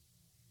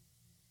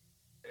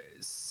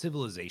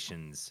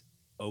civilizations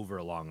over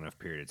a long enough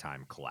period of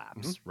time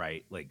collapse,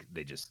 right? Like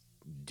they just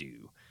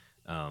do.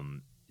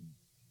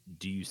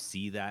 Do you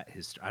see that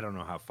I don't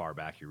know how far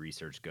back your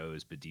research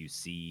goes, but do you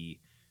see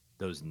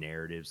those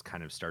narratives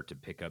kind of start to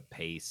pick up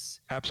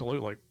pace?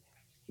 Absolutely.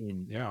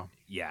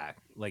 Yeah.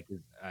 Like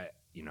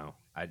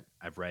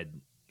I've read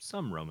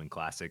some Roman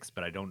classics,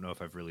 but I don't know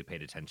if I've really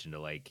paid attention to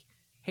like,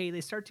 hey,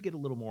 they start to get a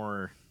little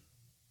more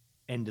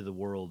end of the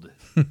world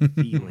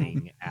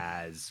feeling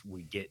as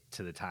we get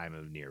to the time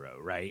of Nero,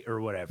 right?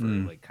 Or whatever,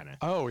 like kind of.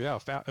 Oh yeah.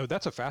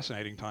 That's a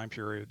fascinating time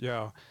period.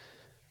 Yeah.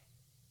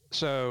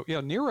 So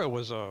yeah, Nero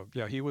was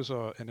he was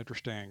an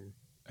interesting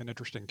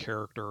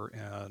character,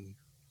 and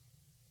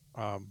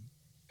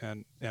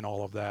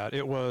all of that.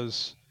 It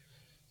was,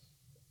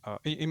 I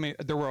mean,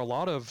 there were a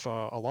lot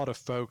of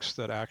folks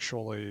that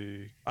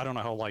actually, I don't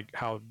know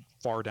how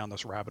far down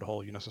this rabbit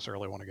hole you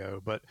necessarily want to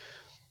go, but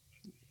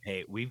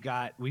hey, we've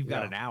got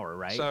an hour,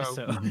 right?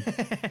 So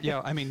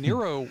yeah, I mean,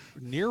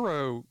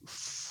 Nero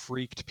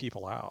freaked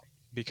people out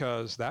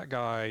because that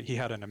guy, he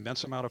had an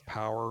immense amount of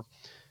power.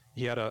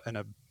 He had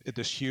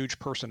this huge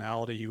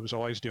personality. He was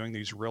always doing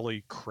these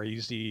really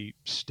crazy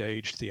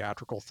staged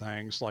theatrical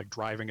things, like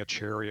driving a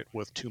chariot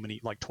with too many,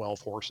 like 12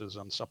 horses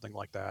and something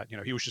like that.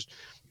 He was just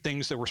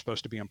things that were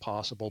supposed to be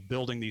impossible,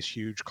 building these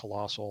huge,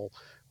 colossal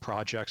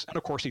projects. And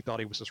of course, he thought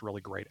he was this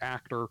really great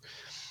actor.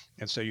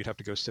 And so you'd have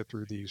to go sit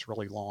through these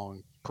really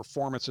long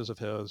performances of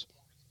his.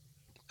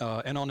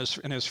 And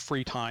in his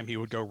free time, he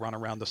would go run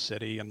around the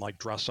city and like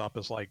dress up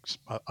as like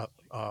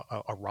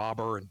a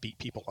robber and beat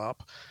people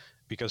up,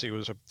 because he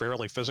was a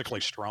fairly physically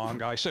strong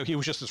guy. So he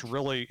was just this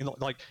really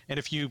and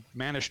if you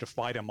managed to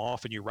fight him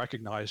off and you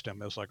recognized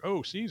him as like,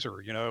 oh,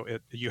 Caesar,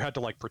 you had to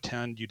like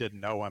pretend you didn't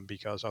know him,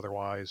 because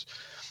otherwise,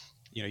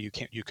 you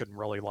couldn't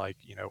really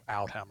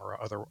out him, or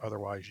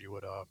otherwise you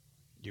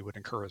would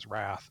incur his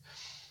wrath.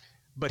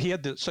 But he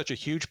had such a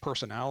huge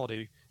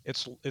personality.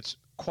 It's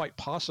quite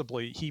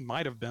possibly he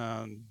might have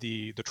been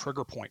the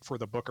trigger point for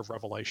the Book of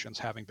Revelations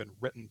having been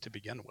written to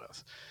begin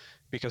with,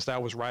 because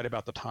that was right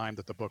about the time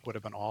that the book would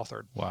have been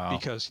authored. Wow.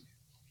 Because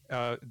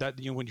that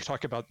when you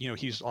talk about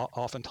he's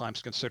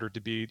oftentimes considered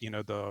to be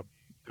the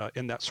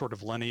in that sort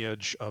of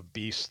lineage of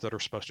beasts that are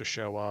supposed to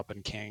show up,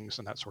 and kings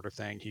and that sort of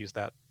thing. He's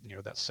that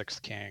that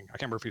sixth king. I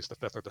can't remember if he's the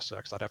fifth or the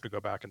sixth. I'd have to go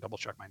back and double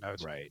check my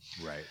notes. Right.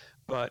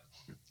 But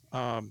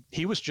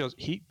he was just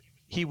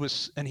he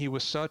was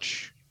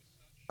such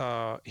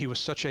he was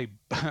such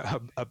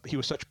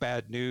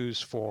bad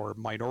news for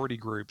minority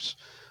groups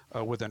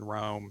within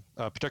Rome,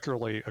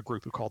 particularly a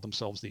group who called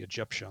themselves the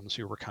Egyptians,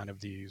 who were kind of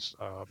these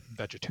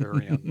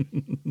vegetarian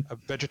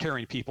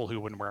people who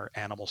wouldn't wear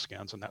animal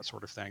skins and that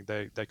sort of thing.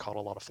 They caught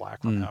a lot of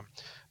flack from him,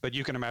 but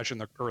you can imagine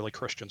the early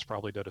Christians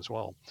probably did as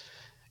well.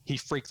 He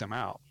freaked them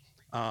out.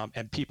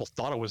 And people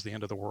thought it was the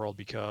end of the world,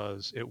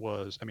 because it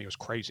was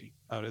crazy.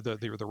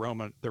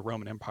 The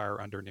Roman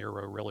Empire under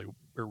Nero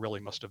really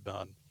must have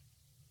been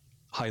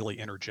highly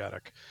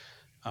energetic.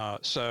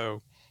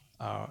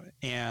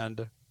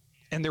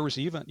 And there was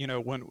even,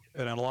 and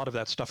a lot of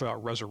that stuff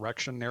about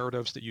resurrection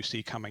narratives that you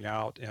see coming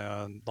out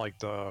in like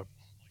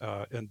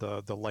in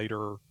the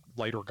later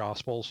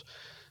Gospels.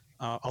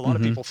 A lot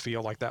of people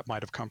feel like that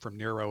might have come from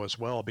Nero as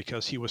well,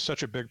 because he was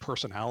such a big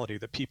personality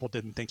that people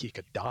didn't think he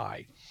could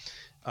die.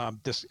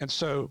 And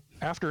so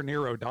after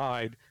Nero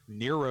died,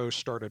 Nero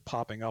started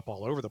popping up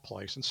all over the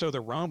place. And so the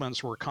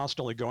Romans were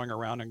constantly going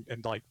around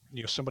and like,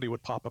 somebody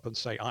would pop up and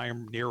say, I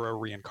am Nero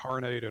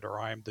reincarnated, or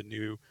I am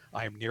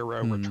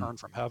Nero returned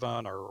from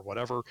heaven, or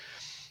whatever.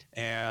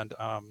 And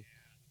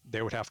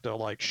they would have to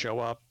like show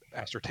up,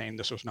 ascertain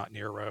this was not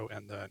Nero,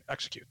 and then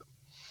execute them.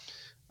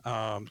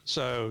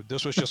 So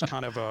this was just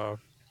kind of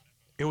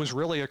it was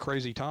really a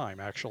crazy time,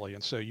 actually.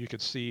 And so you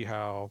could see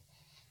how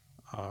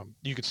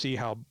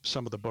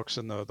some of the books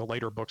in the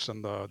later books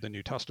in the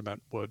New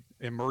Testament would,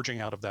 emerging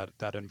out of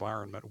that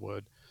environment,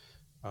 would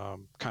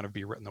kind of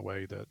be written the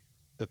way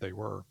that they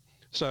were.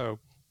 So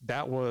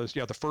that was,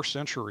 the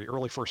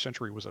early first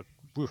century was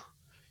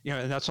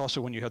and that's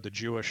also when you had the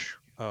Jewish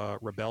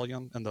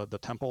rebellion and the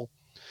temple,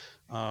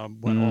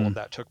 when all of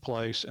that took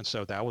place. And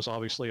so that was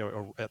obviously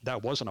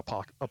that was an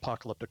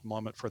apocalyptic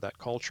moment for that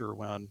culture,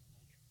 when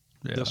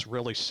this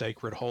really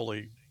sacred,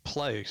 holy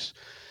place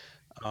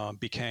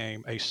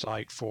became a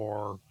site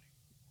for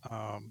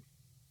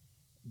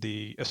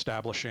the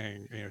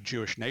establishing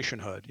Jewish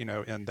nationhood,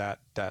 in that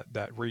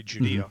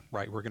Judea,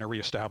 right? We're going to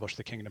reestablish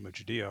the kingdom of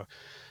Judea.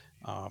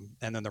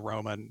 And then the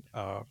Roman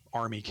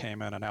army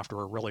came in, and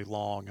after a really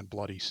long and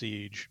bloody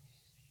siege,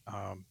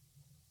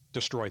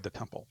 destroyed the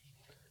temple.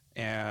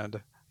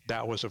 And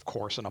that was, of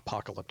course, an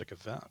apocalyptic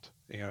event,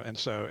 and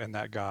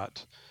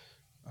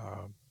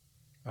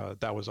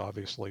that was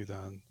obviously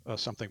then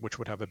something which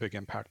would have a big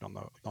impact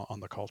on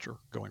the culture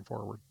going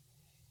forward.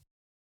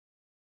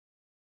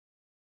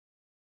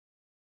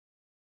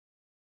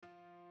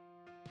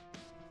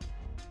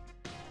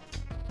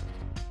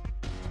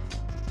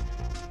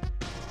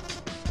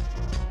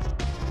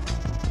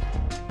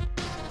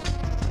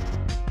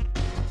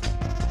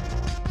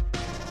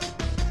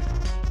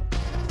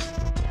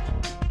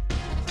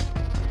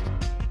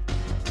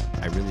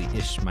 I really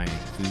wish my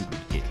food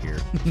would get here.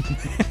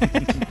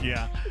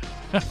 Yeah.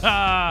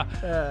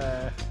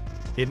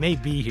 It may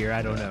be here.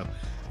 I don't know.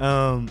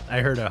 I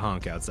heard a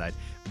honk outside,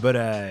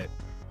 but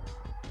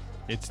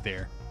It's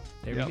there.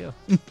 there Yep. we go.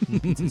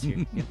 Pizza's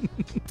here. Yep.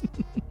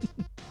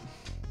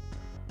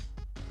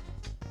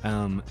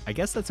 I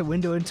guess that's a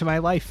window into my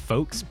life,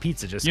 folks.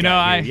 Pizza just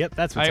got here. Yep,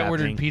 that's what's I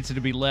happening. ordered pizza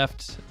to be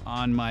left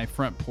on my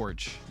front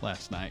porch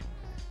last night.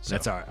 So,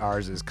 That's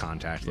ours is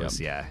contactless.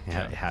 Yep.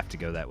 Yeah, Yep. have to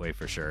go that way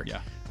for sure. Yeah.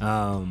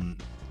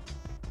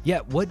 Yeah.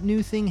 What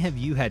new thing have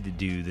you had to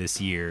do this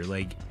year?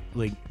 Like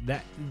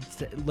that.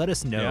 Let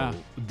us know Yeah.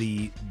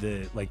 the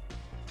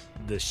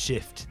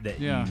shift that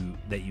Yeah.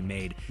 you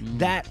made.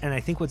 That, and I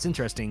think what's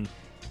interesting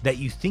that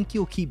you think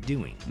you'll keep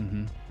doing.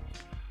 Mhm.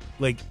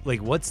 Like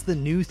what's the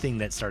new thing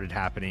that started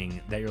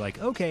happening that you're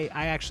like, okay,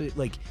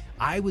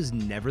 I was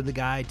never the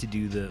guy to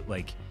do the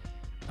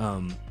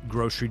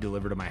grocery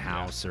deliver to my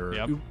house or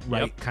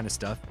Yep. kind of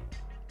stuff,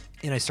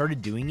 and I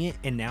started doing it,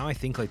 and now I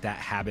think like that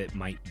habit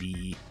might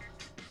be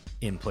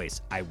in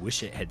place. I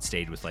wish it had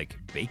stayed with like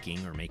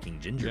baking or making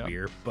ginger Yep.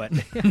 beer, but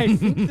I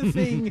think the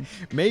thing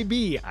may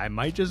be I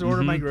might just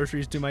order my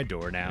groceries to my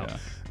door now.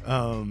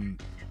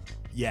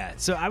 Yeah.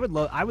 So I would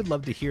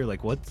love to hear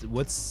like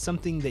what's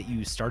something that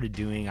you started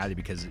doing either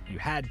because you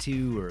had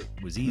to or it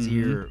was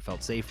easier or it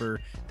felt safer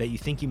that you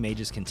think you may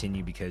just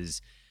continue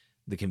because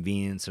the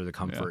convenience or the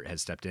comfort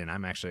has stepped in.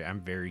 I'm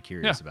very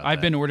curious about that.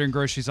 I've been ordering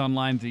groceries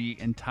online the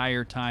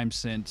entire time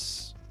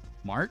since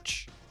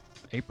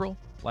April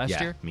last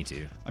year. Me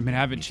too. I mean, I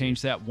haven't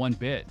changed that one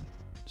bit.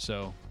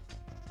 So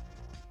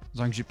as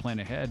long as you plan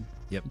ahead,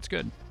 it's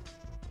good.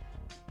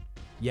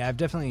 Yeah, I've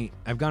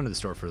gone to the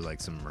store for like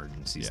some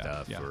emergency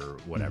stuff or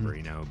whatever,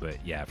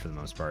 but yeah, for the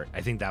most part,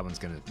 I think that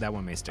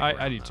one may stick around.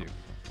 I do though. too.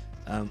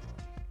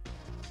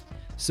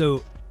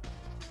 So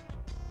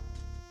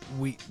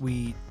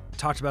we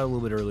talked about it a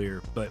little bit earlier,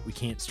 but we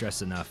can't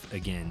stress enough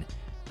again.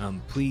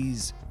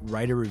 Please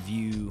write a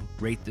review,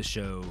 rate the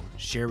show,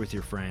 share with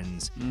your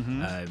friends.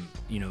 The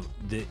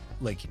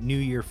new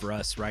year for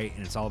us, right?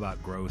 And it's all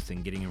about growth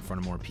and getting in front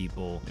of more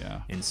people.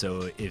 Yeah. And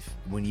so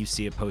when you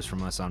see a post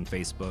from us on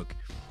Facebook,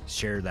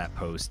 share that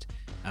post.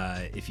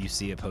 If you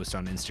see a post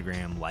on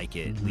Instagram, like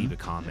it, leave a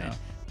comment.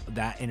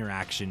 That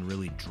interaction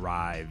really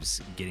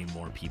drives getting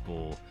more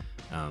people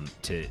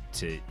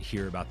to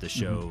hear about the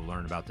show,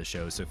 learn about the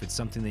show. So if it's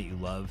something that you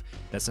love,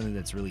 that's something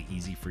that's really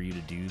easy for you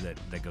to do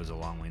that goes a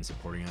long way in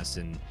supporting us.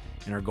 And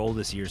our goal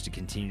this year is to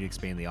continue to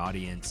expand the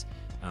audience,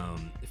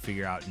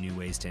 figure out new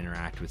ways to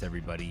interact with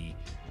everybody.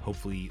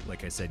 Hopefully,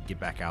 like I said, get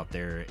back out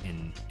there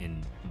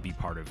and be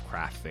part of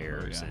craft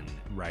fairs and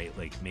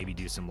maybe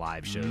do some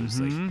live shows.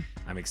 Like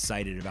I'm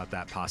excited about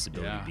that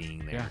possibility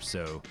being there. Yeah.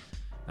 So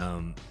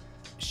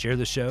share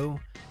the show.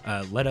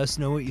 Let us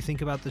know what you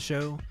think about the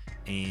show,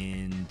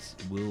 and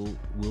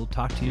we'll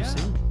talk to you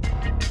soon.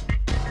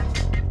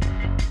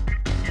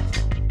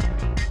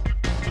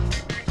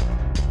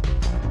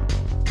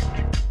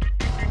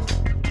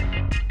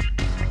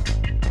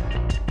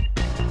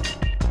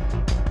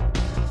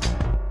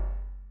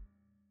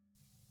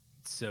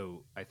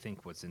 So I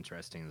think what's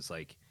interesting is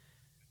like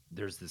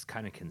there's this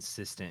kind of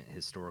consistent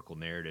historical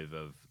narrative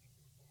of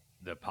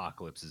the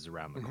apocalypse is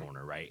around the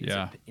corner, right?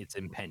 It's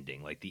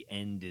impending. Like the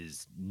end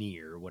is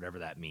near, whatever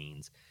that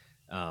means.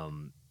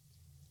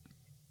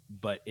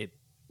 But it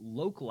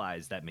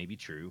localized, that may be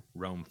true.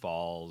 Rome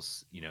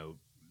falls,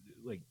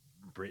 like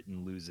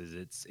Britain loses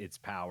its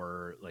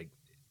power, like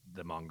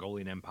the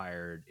Mongolian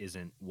Empire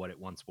isn't what it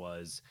once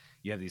was.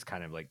 You have these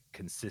kind of like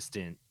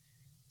consistent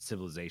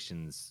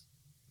civilizations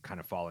kind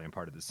of falling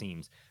apart at the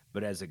seams.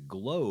 But as a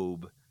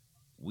globe,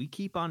 we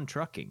keep on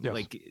trucking. Yes.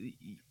 Like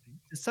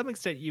to some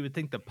extent, you would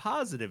think the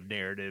positive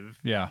narrative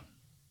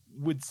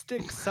would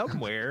stick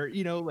somewhere,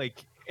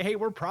 like, hey,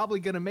 we're probably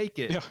going to make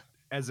it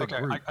as a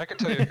group. I can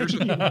tell you,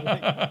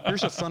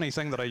 here's a funny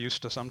thing that I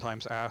used to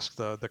sometimes ask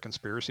the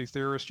conspiracy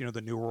theorists,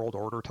 the New World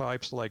Order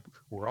types, like,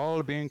 we're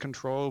all being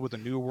controlled with the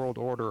New World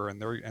Order,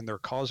 and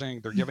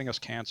they're giving us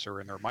cancer,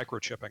 and they're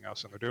microchipping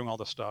us, and they're doing all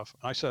this stuff.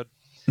 And I said,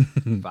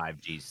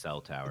 5G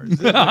cell towers.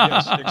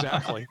 Yes,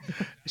 exactly.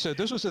 So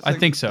this was the thing. I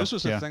think so. This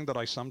was the thing that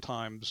I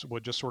sometimes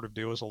would just sort of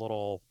do as a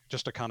little,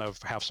 just to kind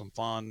of have some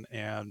fun.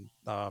 And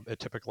I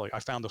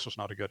found this was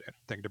not a good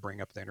thing to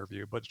bring up in the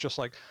interview, but it's just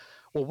like,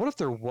 well, what if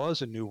there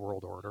was a new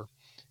world order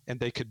and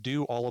they could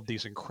do all of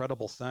these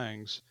incredible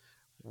things?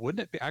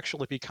 Wouldn't it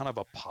actually be kind of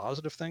a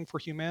positive thing for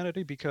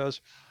humanity? Because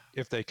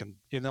if they can,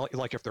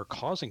 like if they're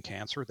causing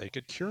cancer, they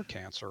could cure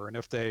cancer, and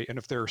if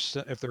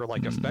they're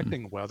like Mm.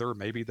 affecting weather,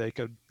 maybe they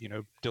could,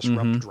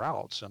 disrupt Mm-hmm.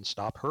 droughts and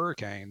stop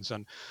hurricanes.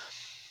 And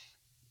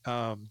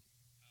um,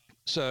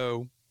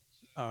 so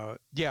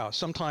yeah,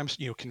 sometimes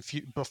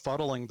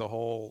befuddling the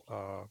whole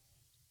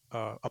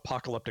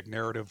apocalyptic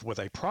narrative with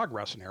a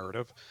progress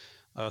narrative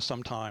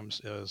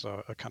sometimes is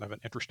a kind of an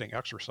interesting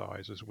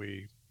exercise.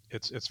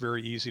 It's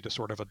very easy to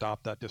sort of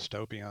adopt that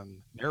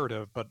dystopian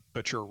narrative,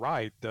 but you're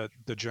right that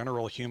the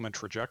general human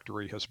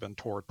trajectory has been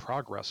toward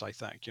progress. I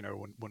think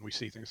when we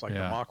see things like Yeah.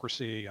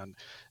 democracy and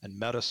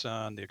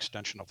medicine, the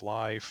extension of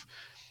life,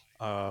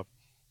 uh,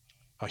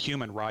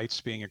 human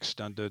rights being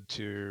extended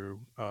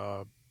to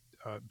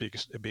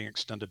being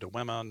extended to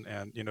women,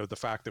 and the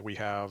fact that we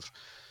have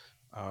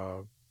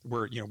uh,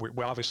 we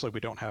obviously we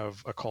don't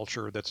have a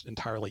culture that's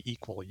entirely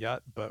equal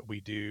yet, but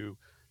we do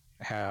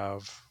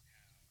have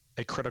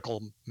a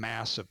critical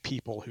mass of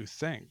people who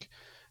think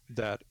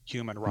that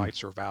human Hmm.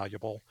 rights are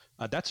valuable.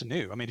 That's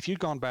new. I mean, if you'd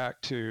gone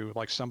back to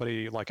like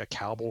somebody like a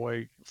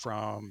cowboy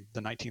from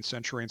the 19th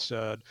century and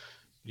said,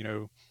 you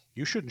know,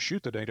 you shouldn't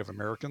shoot the Native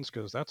Americans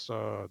because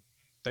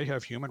they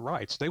have human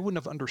rights, they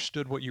wouldn't have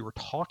understood what you were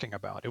talking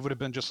about. It would have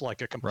been just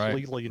like a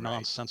Right. completely Right.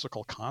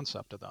 nonsensical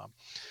concept to them.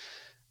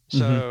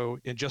 Mm-hmm. So,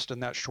 in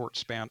that short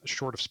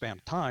of span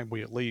of time,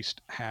 we at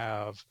least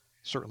have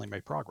certainly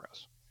made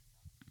progress.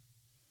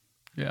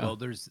 Yeah. Well,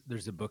 there's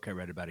a book I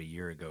read about a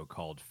year ago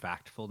called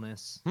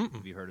Factfulness. Mm-mm.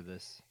 Have you heard of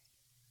this?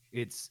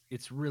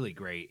 It's really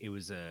great. It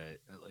was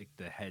like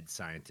the head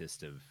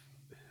scientist of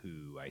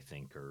who I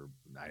think, or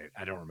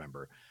I don't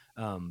remember,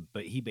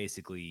 but he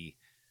basically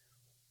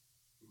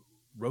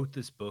wrote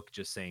this book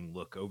just saying,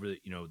 look, over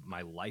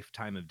my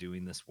lifetime of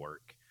doing this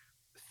work,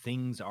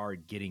 things are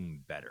getting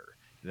better.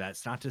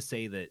 That's not to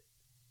say that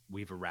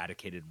we've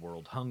eradicated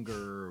world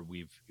hunger,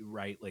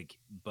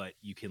 but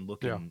you can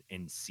look Yeah,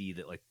 and see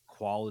that like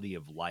quality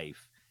of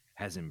life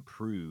has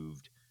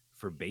improved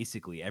for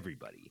basically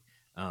everybody.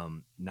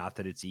 Not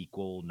that it's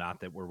equal, not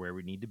that we're where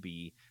we need to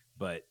be,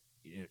 but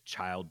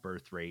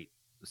childbirth rate,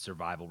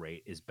 survival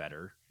rate is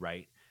better,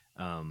 right?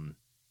 um,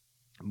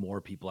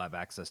 More people have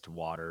access to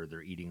water,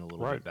 they're eating a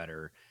little right. bit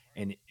better,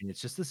 and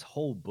it's just this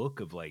whole book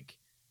of like,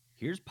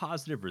 here's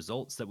positive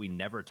results that we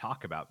never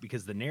talk about,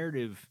 because the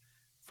narrative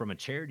from a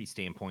charity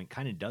standpoint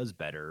kind of does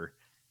better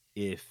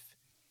if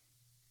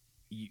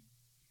you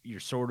you're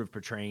sort of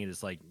portraying it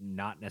as like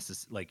not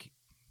necessarily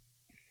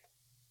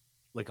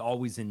like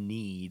always in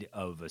need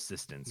of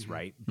assistance, Hmm.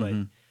 right? But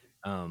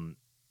Mm-hmm. um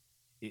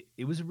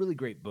it was a really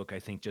great book, I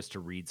think, just to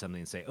read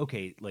something and say,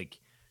 okay, like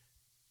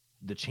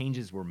the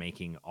changes we're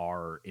making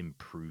are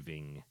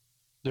improving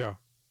Yeah,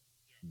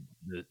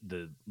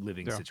 the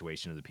living yeah,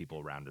 situation of the people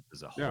around us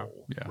as a yeah,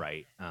 whole, Yeah.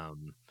 right?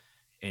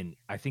 And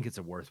I think it's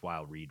a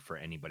worthwhile read for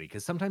anybody,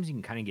 because sometimes you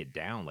can kind of get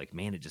down, like,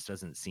 man, it just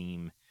doesn't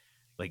seem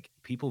like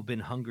people have been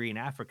hungry in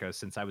Africa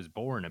since I was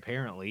born,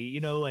 apparently,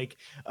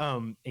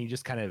 and you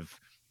just kind of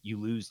you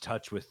lose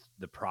touch with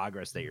the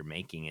progress that you're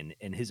making.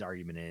 And his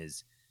argument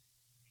is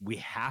we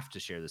have to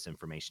share this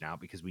information out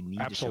because we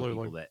need to show absolutely.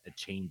 people that a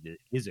change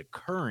is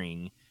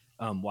occurring,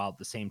 while at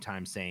the same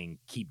time saying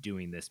keep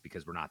doing this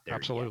because we're not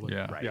there yet, Absolutely.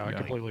 Yeah. Yeah, right? I Yeah.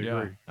 Like, completely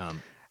Yeah. agree.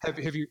 um,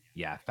 Have you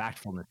yeah,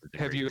 Factfulness is a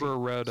have great you read. ever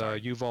read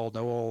Sorry,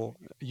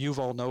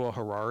 Yuval Noah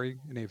Harari?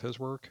 Any of his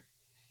work?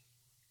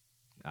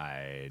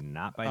 I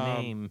not by Um,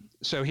 name.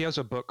 so he has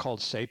a book called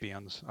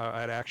 *Sapiens*.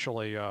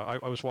 I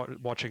was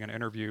watching an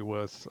interview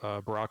with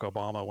Barack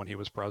Obama when he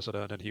was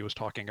president, and he was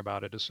talking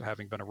about it as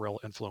having been a real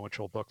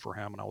influential book for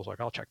him. And I was like,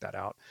 I'll check that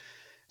out.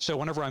 So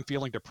whenever I'm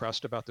feeling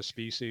depressed about the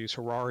species,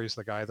 Harari is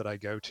the guy that I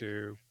go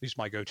to. He's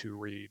my go-to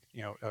read.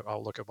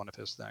 I'll look at one of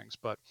his things,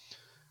 but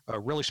a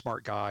really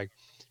smart guy.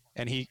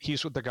 And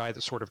he's the guy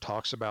that sort of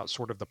talks about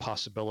sort of the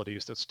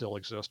possibilities that still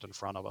exist in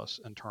front of us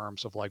in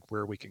terms of like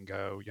where we can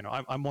go.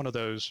 I'm one of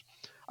those.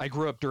 I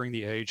grew up during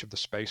the age of the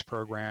space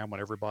program when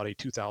everybody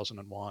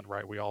 2001,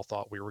 right? We all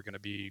thought we were going to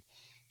be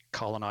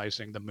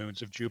colonizing the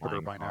moons of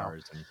Jupiter Flying by now,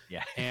 cars and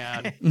yeah.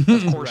 and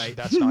of course Right.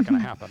 that's not going to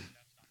happen.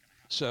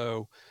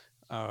 So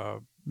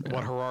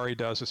what Yeah. Harari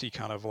does is he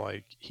kind of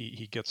like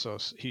he gets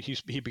us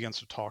he begins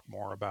to talk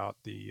more about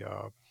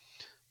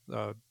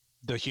uh,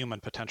 the human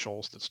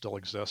potentials that still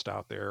exist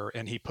out there,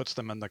 and he puts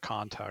them in the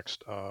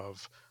context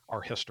of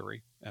our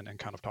history, and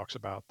kind of talks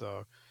about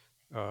the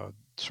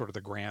sort of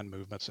the grand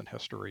movements in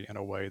history in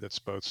a way that's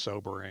both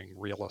sobering,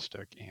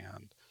 realistic,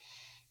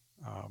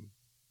 um,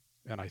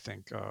 and I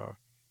think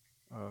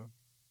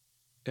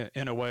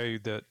in a way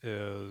that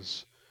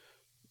is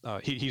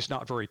he's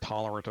not very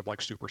tolerant of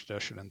like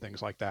superstition and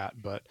things like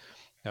that, but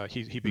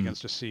he Mm. begins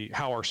to see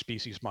how our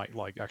species might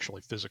like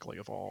actually physically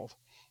evolve.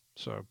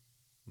 So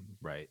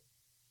Right.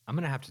 I'm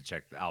gonna have to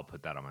check. I'll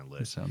put that on my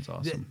This list. sounds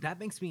awesome. That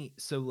makes me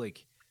so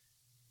like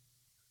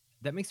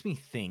that makes me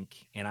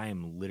think, and I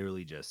am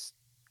literally just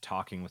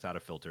talking without a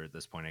filter at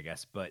this point, I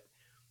guess. But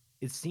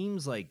it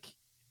seems like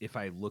if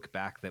I look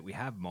back, that we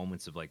have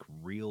moments of like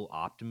real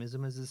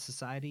optimism as a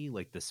society.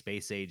 Like the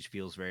space age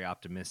feels very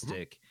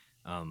optimistic.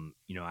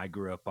 You know, I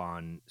grew up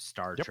on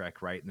Star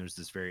Trek, right? And there's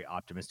this very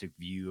optimistic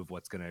view of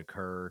what's going to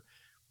occur.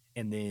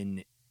 And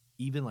then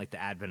even like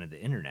the advent of the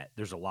internet,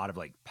 there's a lot of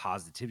like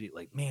positivity,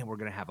 like, man, we're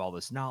going to have all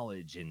this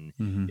knowledge, and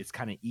it's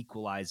kind of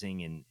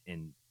equalizing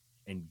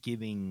and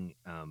giving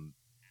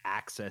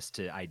access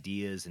to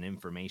ideas and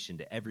information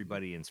to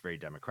everybody. And it's very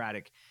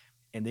democratic.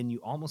 And then you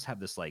almost have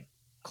this like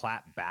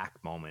clap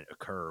back moment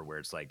occur where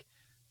it's like,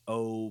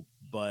 oh,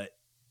 but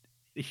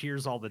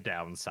here's all the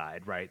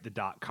downside, right?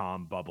 The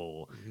 .com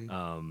bubble,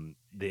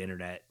 the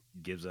internet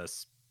gives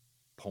us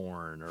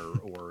porn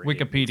or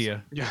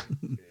Wikipedia.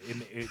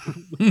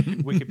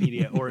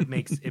 Wikipedia, or it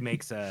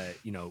makes a,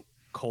 you know,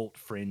 cult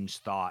fringe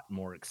thought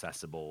more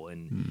accessible.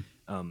 And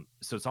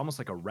so it's almost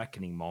like a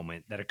reckoning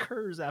moment that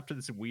occurs after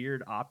this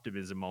weird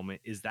optimism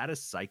moment. Is that a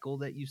cycle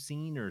that you've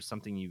seen, or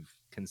something you've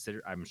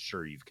considered? I'm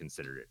sure you've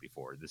considered it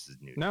before. This is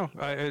new. No,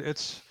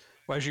 it's,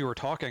 as you were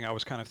talking, I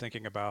was kind of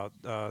thinking about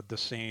the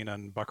scene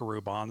in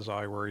Buckaroo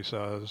Banzai where he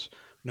says,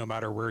 no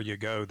matter where you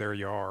go, there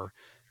you are.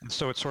 And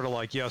so it's sort of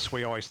like, yes,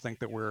 we always think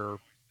that we're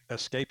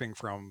escaping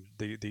from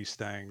these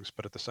things,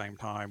 but at the same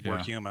time, we're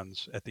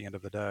humans at the end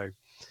of the day.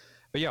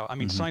 But yeah, I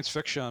mean, science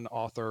fiction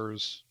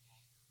authors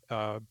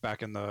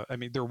back in the, I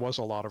mean, there was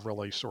a lot of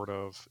really sort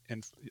of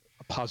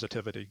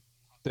positivity,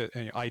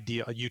 the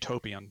idea, a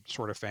utopian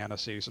sort of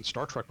fantasies, and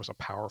Star Trek was a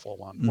powerful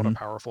one. What a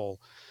powerful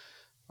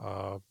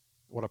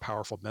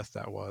myth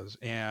that was.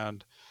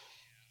 And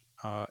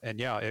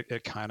yeah,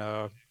 it kind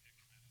of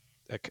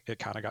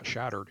got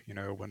shattered, you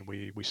know, when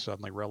we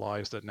suddenly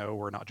realized that no,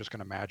 we're not just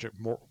going to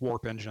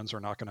warp engines are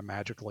not going to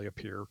magically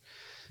appear,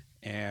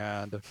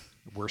 and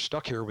we're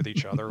stuck here with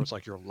each other. It's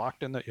like you're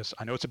locked in yes,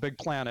 I know it's a big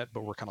planet,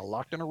 but we're kind of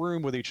locked in a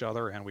room with each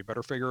other, and we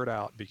better figure it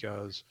out,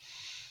 because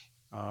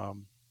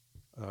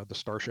the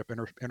Starship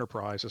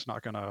Enterprise is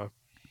not going to,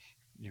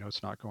 you know,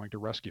 it's not going to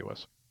rescue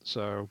us.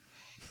 So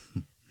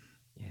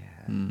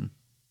yeah.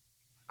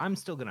 I'm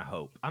still gonna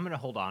hope. I'm gonna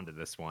hold on to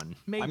this one.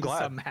 Maybe I'm glad.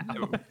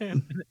 Somehow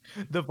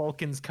the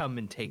Vulcans come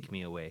and take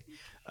me away.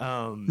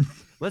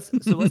 Let's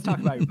talk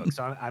about your book.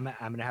 So I'm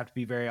gonna have to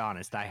be very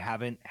honest. I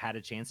haven't had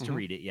a chance to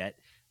read it yet.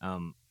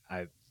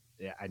 I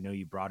know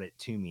you brought it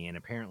to me, and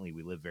apparently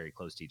we live very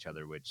close to each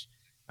other, which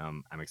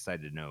I'm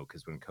excited to know,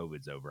 because when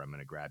COVID's over, I'm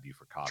gonna grab you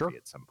for coffee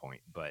at some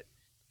point. But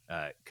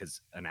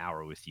because an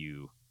hour with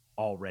you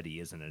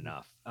already isn't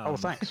enough. Oh,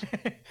 thanks.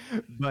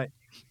 But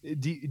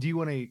do you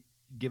want to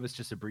give us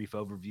just a brief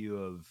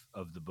overview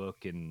of the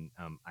book? And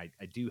I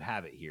do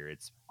have it here.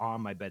 It's on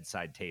my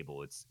bedside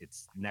table. It's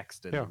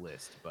next in the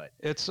list. But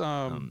it's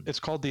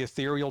called The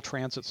Ethereal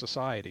Transit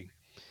Society,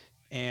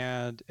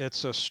 and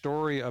it's a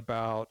story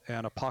about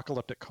an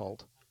apocalyptic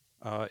cult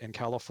in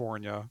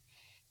California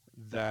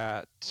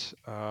that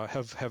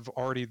have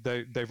already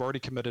they've already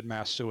committed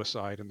mass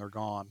suicide, and they're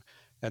gone,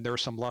 and there are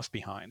some left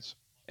behinds,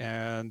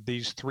 and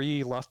these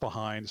 3 left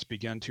behinds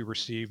begin to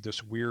receive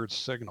this weird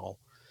signal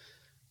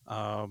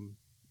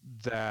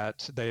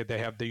that they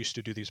used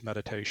to do these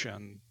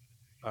meditation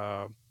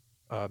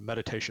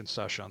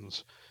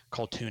sessions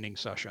called tuning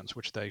sessions,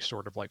 which they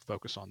sort of like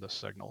focus on this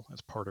signal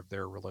as part of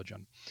their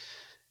religion.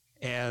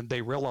 And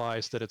they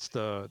realize that it's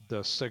the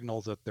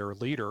signal that their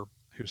leader,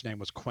 whose name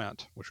was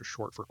Quint, which was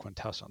short for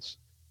quintessence,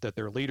 that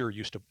their leader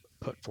used to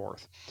put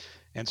forth.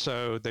 And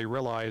so they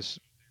realize,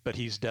 but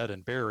he's dead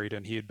and buried,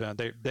 and he had been,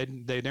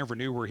 they never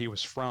knew where he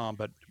was from,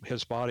 but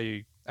his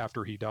body,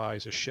 after he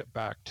dies, is shipped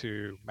back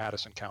to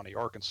Madison County,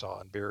 Arkansas,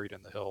 and buried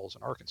in the hills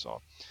in Arkansas.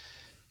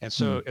 And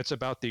so it's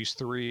about these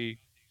 3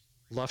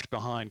 left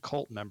behind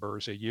cult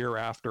members a year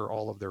after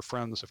all of their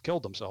friends have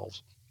killed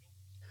themselves,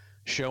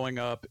 showing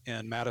up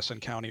in Madison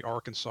County,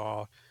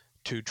 Arkansas,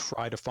 to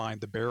try to find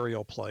the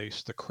burial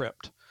place, the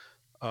crypt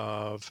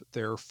of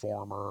their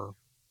former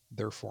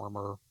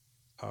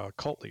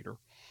cult leader,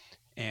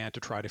 and to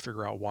try to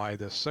figure out why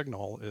this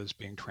signal is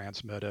being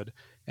transmitted.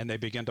 And they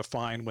begin to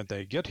find, when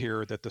they get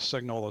here, that the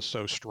signal is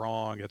so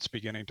strong, it's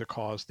beginning to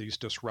cause these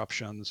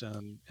disruptions,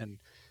 and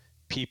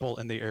people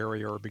in the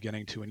area are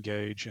beginning to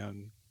engage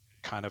in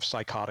kind of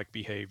psychotic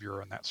behavior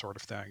and that sort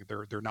of thing.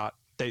 They're not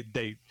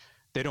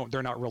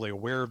really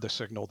aware of the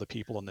signal, the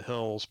people in the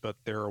hills, but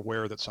they're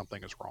aware that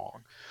something is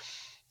wrong,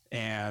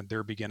 and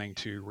they're beginning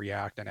to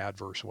react in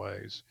adverse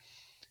ways.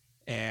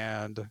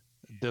 And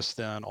this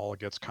then all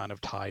gets kind of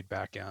tied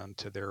back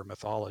into their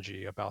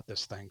mythology about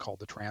this thing called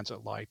the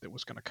transit light that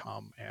was going to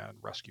come and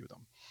rescue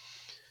them.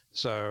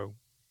 So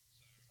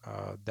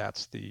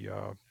that's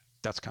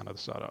kind of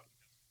the setup.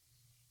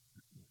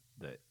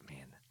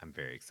 Man, I'm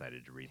very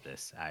excited to read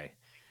this.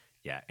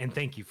 And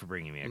thank you for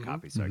bringing me a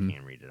copy so I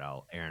can read it.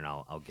 I'll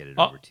get it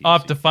over to you. I'll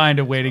have to find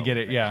a way to get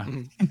it. Yeah.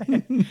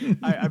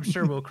 I'm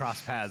sure we'll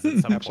cross paths at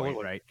some point,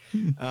 right?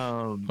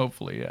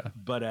 Hopefully, yeah.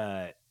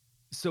 But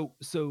so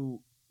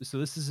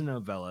this is a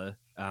novella.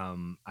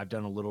 I've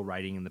done a little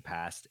writing in the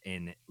past,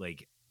 and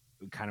like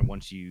kind of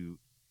once you've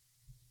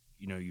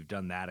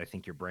done that, I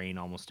think your brain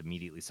almost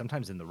immediately,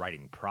 sometimes in the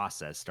writing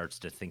process, starts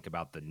to think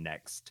about the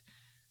next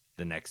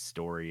the next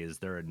story. Is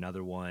there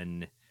another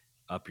one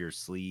up your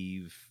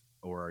sleeve,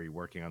 or are you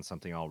working on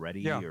something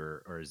already, Yeah.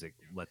 or is it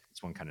let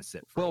this one kind of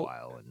sit for a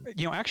while?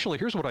 And Actually,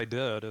 here's what I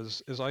did: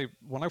 is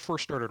when I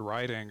first started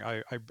writing,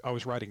 I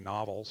was writing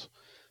novels,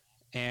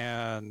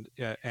 and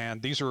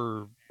these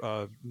are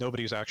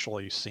nobody's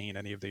actually seen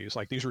any of these.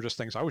 Like, these were just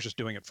things I was just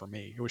doing it for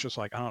me. It was just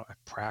like, I don't know,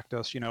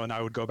 practice, and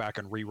I would go back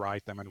and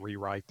rewrite them and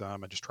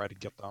just try to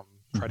get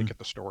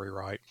the story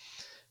right.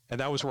 And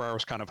that was where I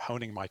was kind of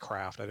honing my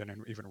craft. I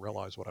didn't even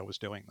realize what I was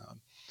doing then.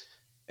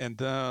 And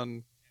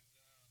then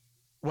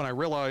when I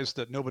realized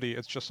that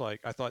it's just like,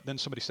 I thought, then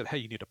somebody said, hey,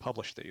 you need to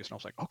publish these. And I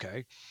was like,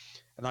 okay.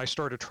 And I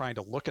started trying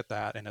to look at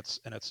that, and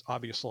it's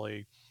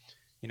obviously,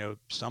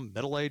 some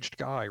middle-aged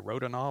guy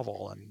wrote a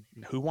novel, and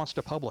who wants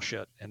to publish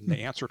it? And the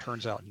answer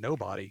turns out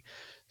nobody.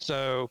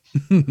 So,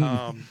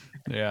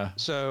 yeah.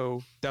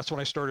 so that's when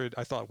I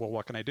thought, well,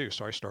 what can I do?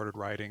 So I started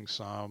writing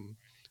some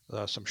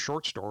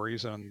short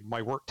stories, and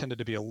my work tended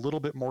to be a little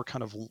bit more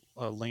kind of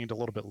leaned a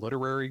little bit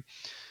literary,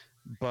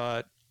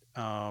 but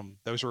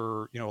those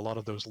are, a lot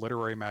of those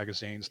literary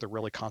magazines, the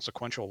really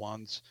consequential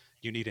ones,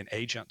 you need an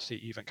agent to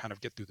even kind of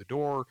get through the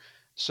door.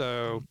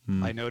 So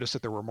I noticed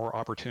that there were more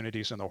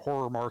opportunities in the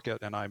horror market,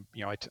 and I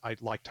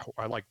liked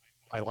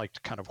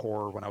kind of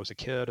horror when I was a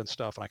kid and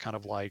stuff, and I kind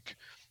of like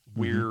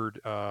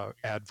weird,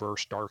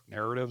 adverse, dark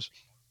narratives.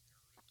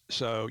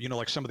 So,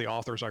 like some of the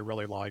authors I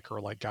really like are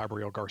like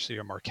Gabriel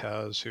Garcia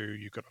Marquez, who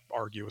you could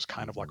argue is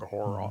kind of like a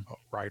horror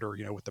writer,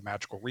 with the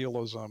magical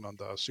realism and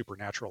the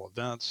supernatural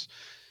events.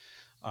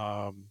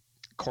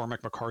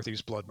 Cormac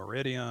McCarthy's Blood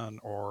Meridian,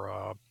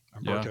 or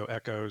Umberto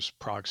Eco's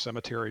Prague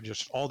Cemetery.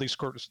 Just all these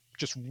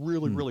just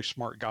really, really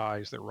smart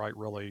guys that write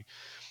really.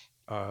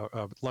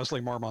 Leslie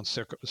Marmon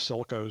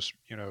Silico's,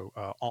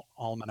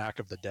 Almanac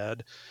of the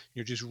Dead.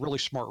 Just really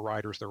smart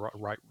writers that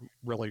write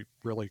really,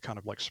 really kind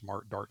of like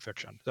smart dark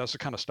fiction. That's the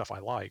kind of stuff I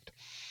liked.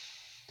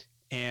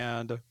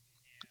 And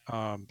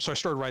so I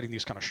started writing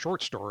these kind of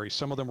short stories.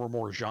 Some of them were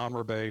more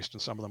genre based,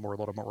 and some of them were a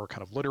little more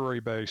kind of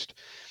literary based,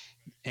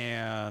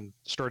 and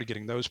started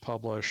getting those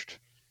published.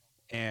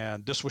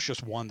 And this was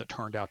just one that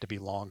turned out to be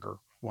longer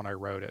when I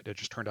wrote it. It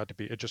just turned out to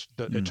be,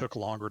 it took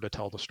longer to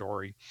tell the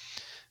story.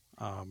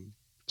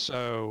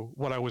 So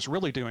what I was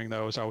really doing,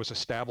 though, is I was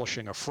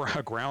establishing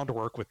a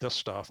groundwork with this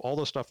stuff. All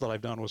the stuff that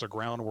I've done was a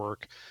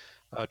groundwork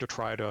to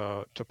try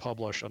to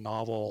publish a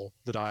novel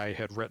that I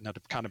had written and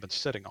had kind of been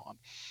sitting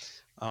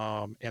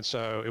on. And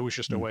so it was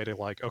just a way to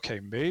like, okay,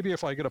 maybe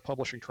if I get a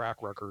publishing track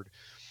record,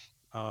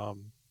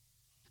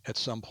 at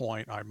some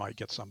point I might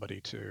get somebody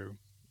to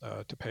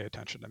pay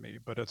attention to me.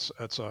 But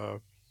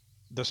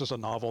this is a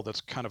novel that's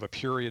kind of a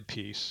period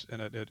piece,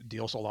 and it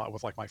deals a lot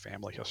with like my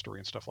family history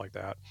and stuff like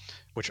that,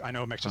 which I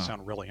know makes it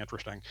sound really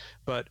interesting.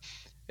 But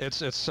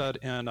it's set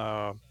in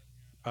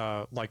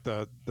like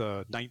the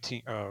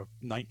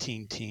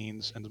 19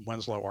 teens in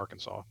Winslow,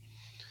 Arkansas,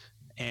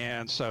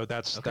 and so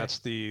that's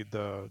the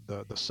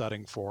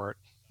setting for it,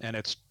 and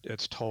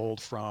it's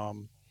told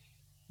from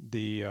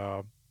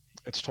the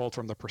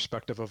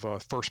perspective of a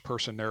first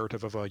person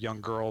narrative of a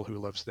young girl who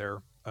lives there,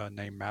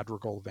 named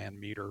Madrigal Van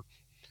Meter.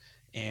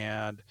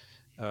 And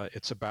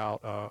it's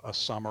about a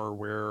summer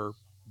where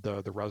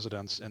the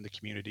residents in the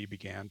community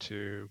began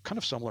to, kind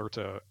of similar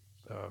to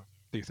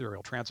the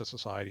Ethereal Transit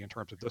Society in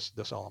terms of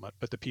this element,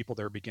 but the people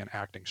there began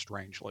acting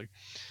strangely,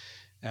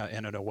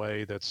 and in a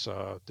way that's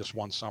this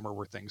one summer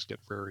where things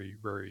get very,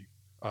 very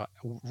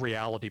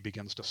reality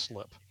begins to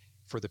slip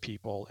for the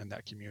people in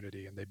that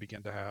community, and they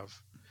begin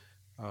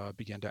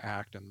to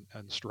act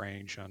in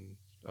strange and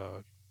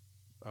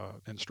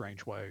in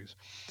strange ways.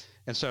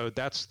 And so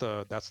that's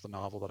the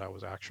novel that I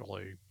was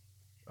actually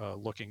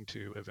looking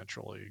to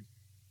eventually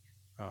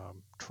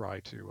try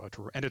to,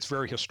 and it's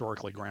very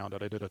historically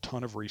grounded. I did a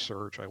ton of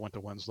research. I went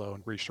to Winslow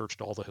and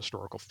researched all the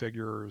historical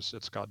figures.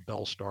 It's got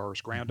Belle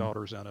Starr's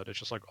granddaughters in it. It's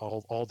just like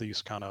all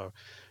these kind of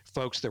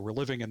folks that were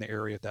living in the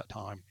area at that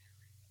time.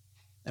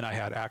 And I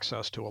had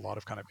access to a lot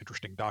of kind of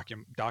interesting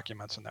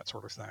documents and that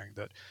sort of thing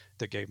that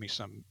gave me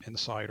some an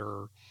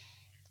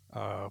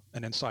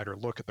insider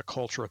look at the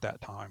culture at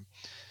that time.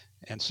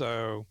 And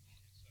so,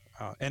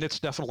 and it's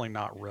definitely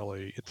not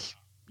really, it's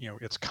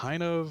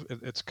kind of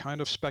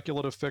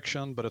speculative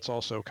fiction, but it's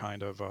also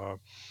kind of,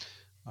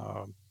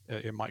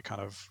 it might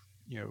kind of,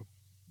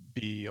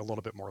 be a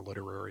little bit more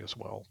literary as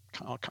well.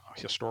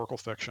 Historical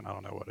fiction, I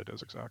don't know what it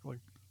is exactly.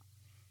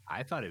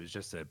 I thought it was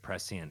just a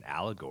prescient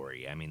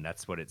allegory. I mean,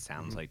 that's what it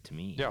sounds like to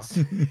me. Yeah.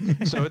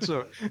 So it's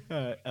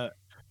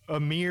a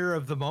mirror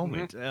of the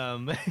moment.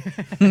 I've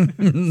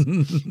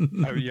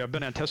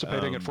been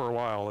anticipating it for a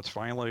while. It's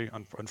finally,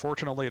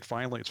 unfortunately, it's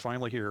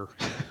finally here.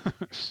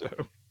 So.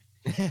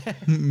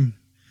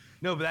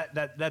 No, but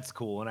that's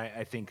cool, and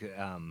I think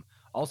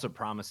also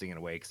promising in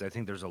a way, because I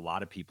think there's a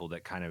lot of people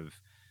that kind of,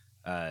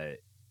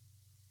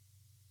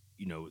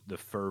 the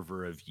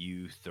fervor of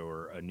youth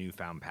or a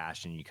newfound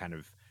passion, you kind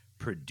of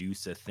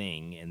produce a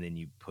thing and then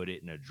you put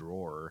it in a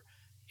drawer,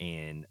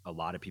 and a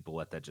lot of people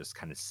let that just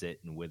kind of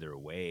sit and wither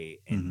away.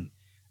 And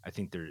I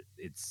think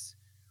it's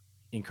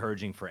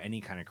encouraging for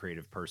any kind of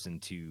creative person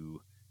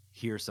to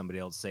hear somebody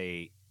else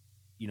say,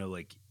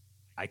 like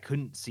I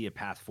couldn't see a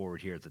path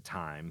forward here at the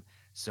time.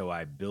 So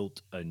I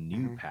built a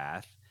new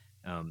path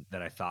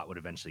that I thought would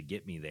eventually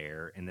get me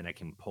there. And then I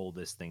can pull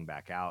this thing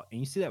back out. And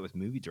you see that with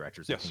movie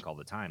directors, I think, all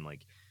the time.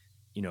 Like,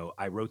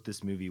 I wrote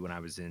this movie when I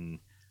was in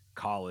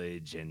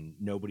college and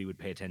nobody would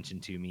pay attention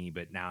to me,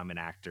 but now I'm an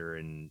actor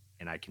and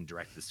I can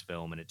direct this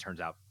film and it turns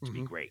out to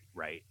be great.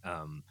 Right.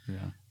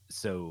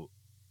 So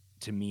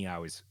to me, I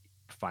always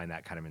find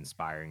that kind of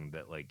inspiring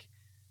that like,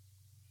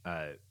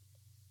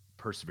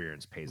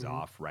 perseverance pays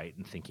off, right?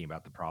 And thinking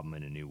about the problem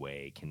in a new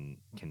way can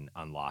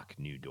unlock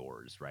new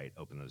doors, right?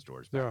 Open those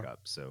doors back up.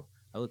 So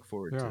I look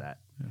forward to that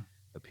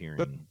appearing.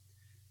 But,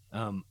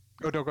 no,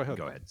 go ahead.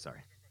 Go ahead. Sorry.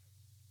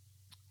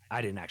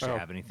 I didn't actually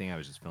have anything. I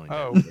was just feeling.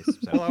 Well,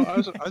 I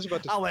was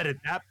about to. I'll edit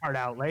that part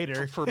out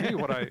later. For me,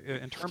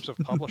 in terms of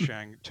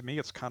publishing, to me,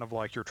 it's kind of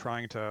like you're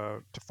trying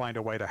to find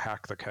a way to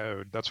hack the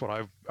code. That's what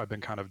I've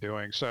been kind of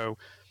doing. So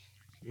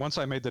once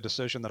I made the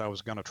decision that I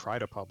was going to try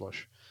to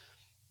publish,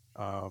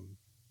 for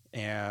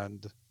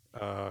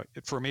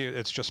me,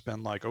 it's just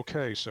been like,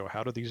 okay, so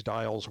how do these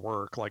dials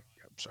work? Like,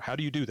 so how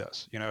do you do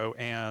this?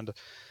 And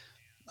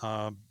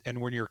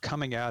when you're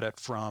coming at it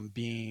from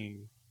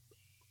being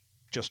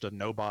just a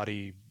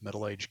nobody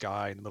middle-aged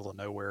guy in the middle of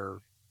nowhere,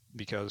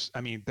 because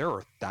I mean, there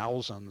are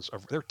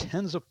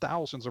tens of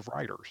thousands of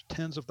writers,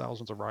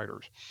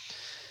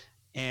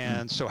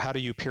 and so how do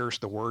you pierce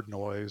the word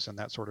noise and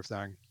that sort of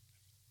thing?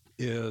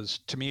 Is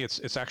to me,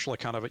 it's actually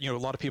kind of a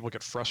lot of people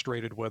get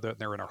frustrated with it and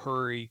they're in a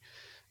hurry.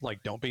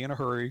 Like, don't be in a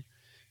hurry.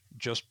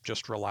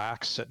 Just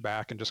relax, sit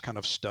back, and just kind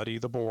of study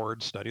the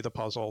board, study the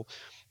puzzle,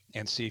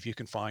 and see if you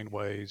can find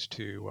ways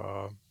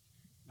to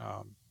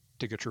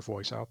get your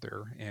voice out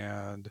there.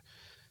 And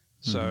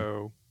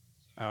so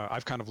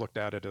I've kind of looked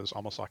at it as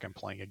almost like I'm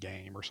playing a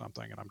game or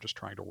something, and I'm just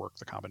trying to work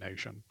the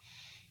combination.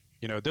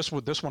 This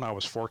one I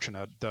was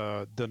fortunate.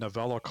 The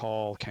Novella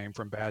call came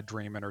from Bad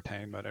Dream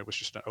Entertainment. It was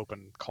just an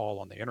open call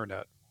on the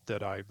internet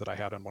that I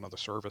had on one of the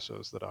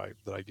services that I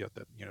get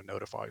that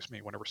notifies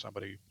me whenever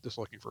somebody is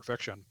looking for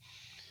fiction.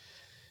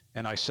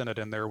 And I sent it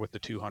in there with the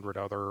 200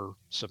 other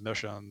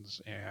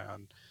submissions,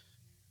 and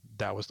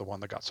that was the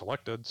one that got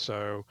selected.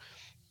 So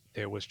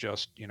it was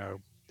just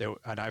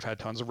and I've had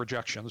tons of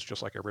rejections,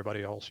 just like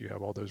everybody else. You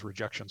have all those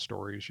rejection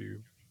stories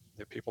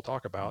that people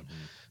talk about.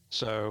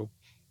 So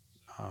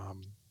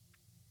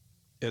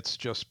it's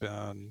just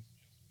been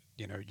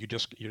I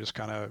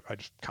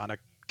just kind of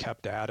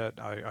kept at it.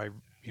 I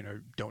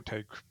don't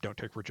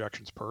take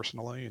rejections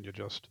personally, and you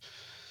just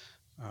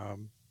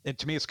and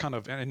to me it's kind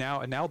of, and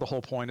now the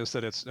whole point is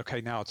that it's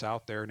okay, now it's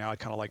out there. Now I'd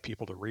kind of like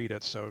people to read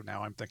it. So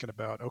now I'm thinking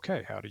about,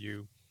 okay, how do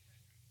you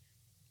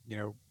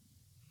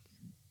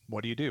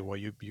what do you do? Well,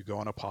 you go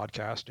on a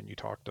podcast and you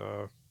talk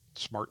to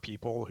smart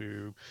people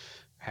who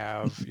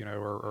have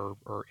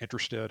are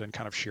interested in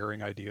kind of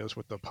sharing ideas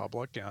with the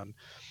public, and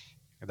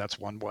that's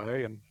one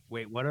way. And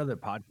wait, what other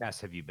podcasts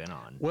have you been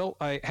on? Well,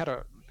 I had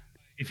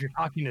if you're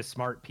talking to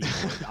smart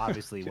people, it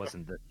obviously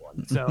wasn't this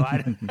one.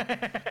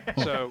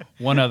 So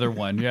one other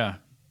one, yeah.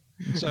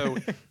 So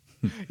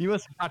you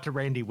must have talked to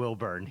Randy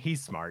Wilburn.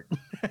 He's smart.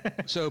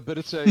 But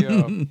it's a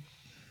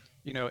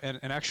and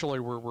actually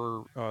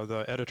we're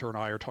the editor and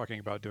I are talking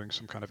about doing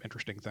some kind of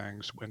interesting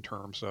things in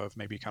terms of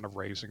maybe kind of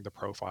raising the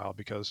profile,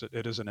 because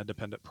it is an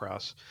independent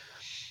press,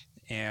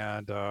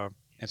 and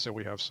so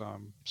we have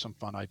some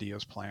fun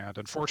ideas planned.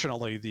 And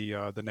fortunately,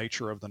 the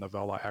nature of the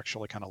novella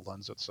actually kind of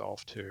lends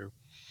itself to.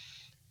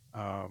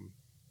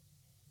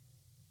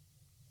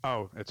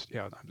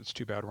 It's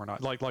too bad we're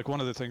not like one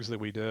of the things that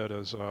we did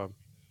is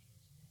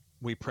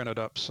we printed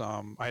up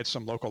I had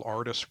some local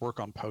artists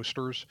work on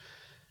posters.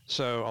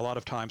 So a lot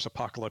of times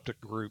apocalyptic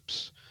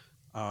groups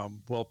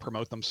will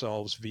promote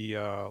themselves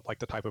via like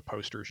the type of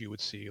posters you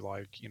would see,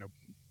 like,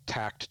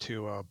 tacked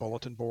to a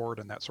bulletin board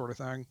and that sort of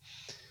thing.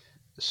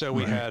 So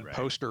we had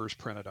posters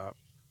printed up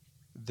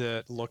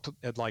that looked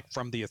at, like,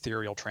 from the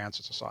Ethereal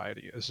Transit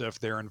Society, as if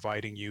they're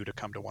inviting you to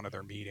come to one of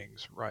their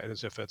meetings, right?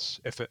 As if it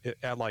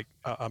like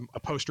a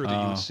poster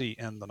that you would see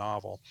in the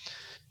novel,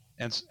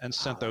 and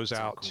sent those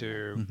out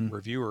to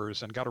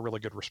reviewers, and got a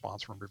really good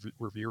response from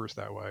reviewers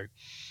that way.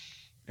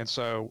 And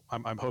so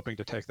I'm hoping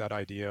to take that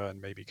idea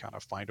and maybe kind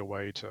of find a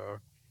way to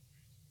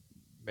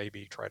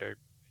maybe try to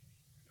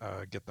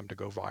get them to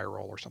go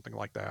viral or something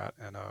like that,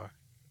 and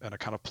in a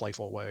kind of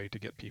playful way to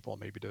get people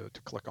maybe to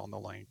click on the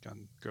link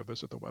and go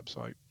visit the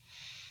website.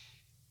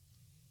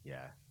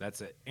 Yeah,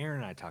 that's it. Aaron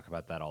and I talk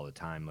about that all the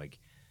time. Like,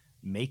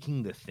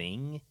 making the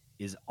thing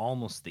is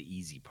almost the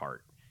easy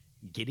part.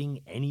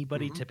 Getting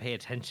anybody to pay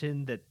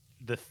attention that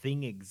the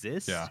thing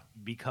exists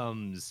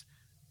becomes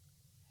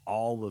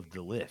all of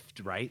the lift,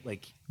 right?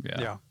 Like,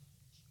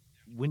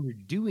 when you're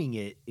doing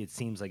it, it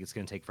seems like it's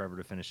going to take forever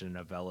to finish a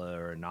novella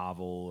or a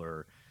novel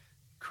or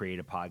create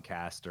a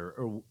podcast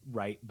or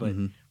right. But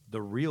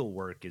the real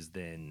work is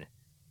then,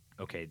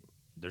 okay,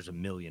 there's a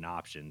million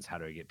options. How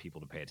do I get people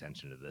to pay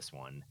attention to this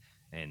one?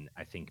 And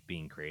I think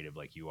being creative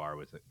like you are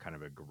with kind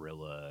of a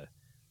guerrilla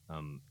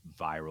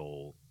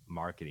viral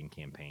marketing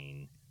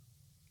campaign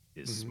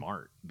is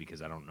smart,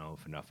 because I don't know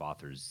if enough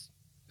authors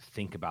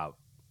think about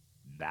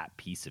that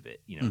piece of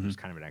it. There's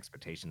kind of an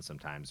expectation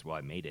sometimes. Well,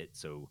 I made it,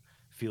 so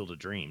Field of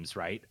Dreams,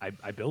 right?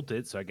 I built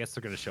it, so I guess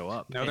they're going to show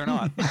up. No, they're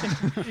not.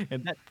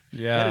 And that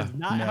is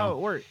not no. how it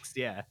works.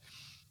 Yeah.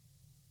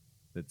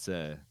 That's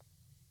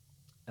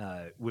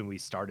when we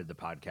started the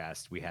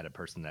podcast, we had a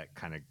person that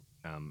kind of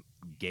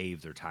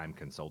gave their time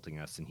consulting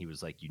us, and he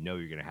was like,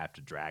 you're going to have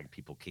to drag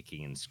people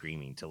kicking and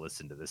screaming to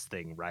listen to this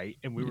thing, right?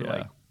 And we were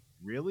like,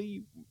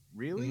 really?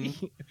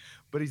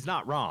 But he's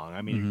not wrong.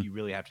 I mean, you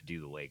really have to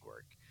do the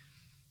legwork.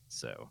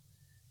 So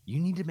you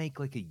need to make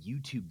like a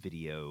YouTube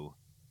video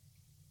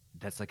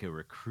that's like a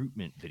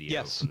recruitment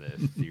video for the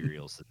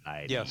Ethereal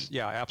Society. Yes,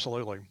 yeah,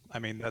 absolutely. I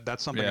mean,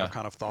 that's something I've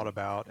kind of thought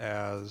about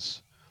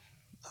as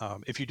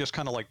if you just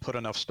kind of like put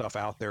enough stuff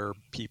out there,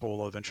 people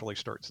will eventually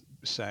start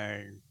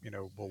saying,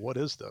 well, what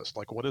is this?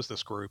 Like, what is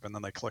this group? And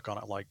then they click on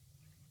it like,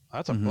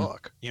 that's a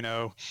book,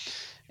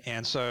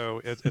 And so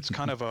it's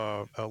kind of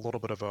a little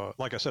bit of a,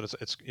 like I said,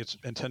 it's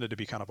intended to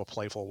be kind of a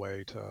playful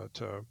way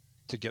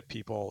to get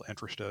people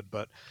interested.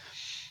 But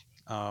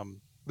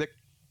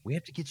we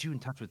have to get you in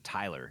touch with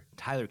Tyler.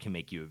 Tyler can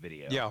make you a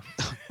video. Yeah.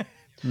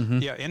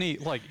 Yeah.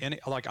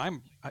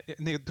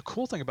 The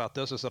cool thing about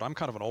this is that I'm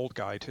kind of an old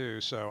guy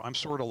too. So I'm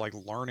sort of like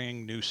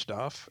learning new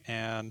stuff,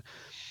 and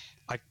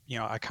I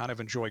kind of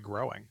enjoy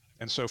growing.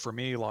 And so for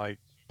me, like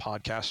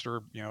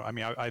podcaster, I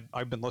mean,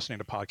 I've been listening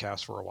to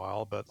podcasts for a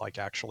while, but like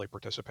actually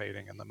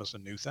participating in them is a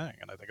new thing.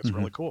 And I think it's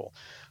really cool.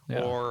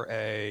 Yeah. Or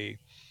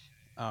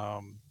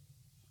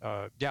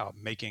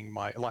making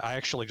I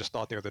actually just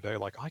thought the other day,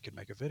 like I could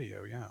make a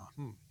video. Yeah.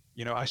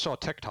 I saw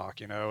TikTok,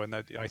 and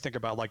that I think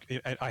about like,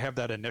 I have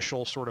that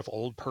initial sort of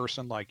old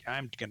person, like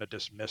I'm going to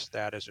dismiss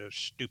that as a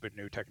stupid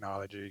new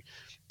technology.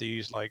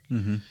 These like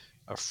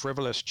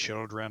frivolous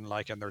children,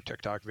 like in their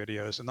TikTok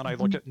videos. And then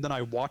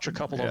I watch a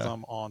couple of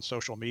them on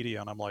social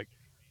media, and I'm like,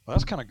 well,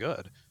 that's kind of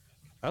good.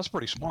 That's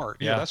pretty smart.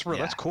 Yeah. That's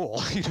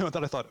cool.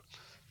 That I thought,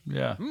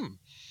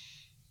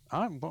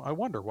 I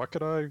wonder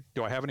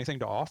do I have anything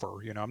to offer?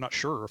 I'm not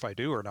sure if I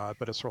do or not,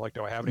 but it's sort of like,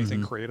 do I have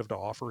anything creative to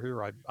offer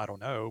here? I don't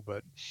know,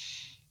 but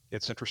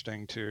it's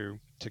interesting to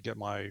get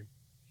my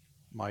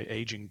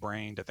aging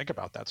brain to think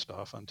about that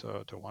stuff and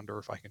to wonder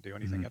if I can do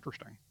anything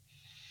interesting.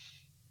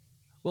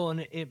 Well,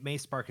 and it may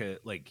spark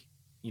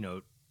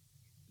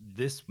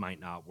this might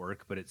not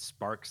work, but it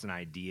sparks an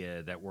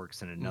idea that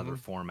works in another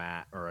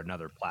format or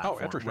another platform.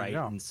 Oh, interesting, right?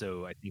 Yeah. And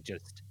so I think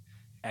just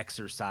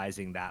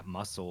exercising that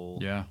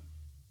muscle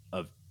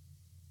of,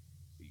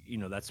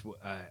 that's what,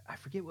 I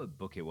forget what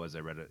book it was. I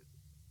read it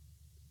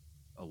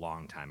a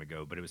long time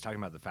ago, but it was talking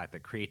about the fact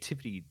that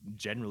creativity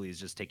generally is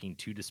just taking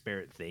two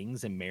disparate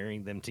things and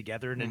marrying them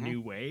together in a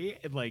new way.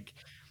 And like,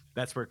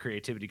 that's where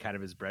creativity kind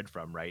of is bred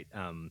from. Right.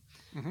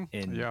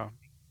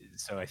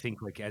 So I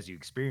think like, as you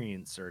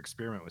experience or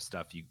experiment with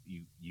stuff,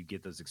 you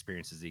get those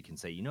experiences that you can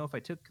say, if I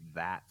took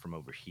that from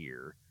over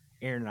here,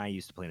 Aaron and I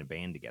used to play in a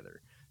band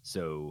together.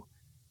 So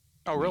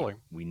really?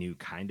 We knew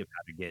kind of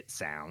how to get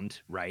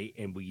sound right.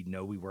 And we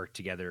know we work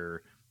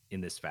together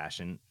in this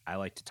fashion. I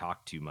like to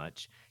talk too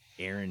much.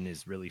 Aaron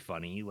is really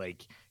funny,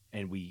 like,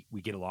 and we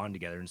get along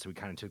together. And so we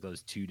kind of took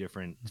those two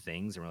different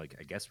things and we're like,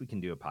 I guess we can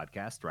do a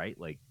podcast, right?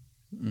 Like,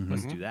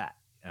 let's do that.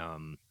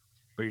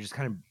 But you're just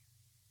kind of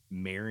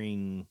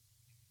marrying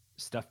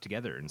stuff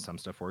together, and some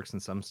stuff works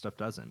and some stuff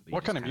doesn't.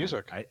 What kind of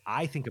music?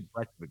 I think a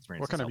breadth of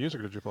experience. What kind of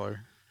music did you play?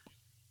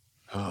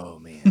 Oh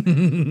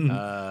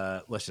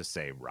man. Let's just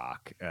say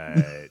rock.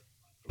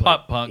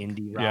 Pop punk,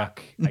 indie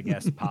rock, I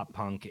guess. Pop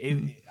punk.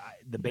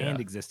 The band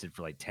existed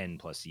for like 10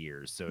 plus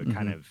years, so it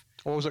kind of.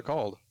 What was it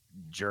called?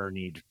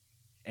 Journeyed.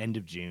 End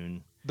of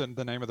June. The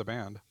name of the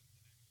band.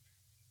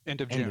 End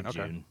of June.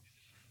 Okay.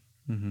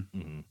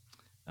 June.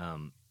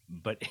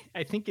 But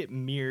I think it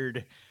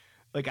mirrored.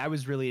 Like, I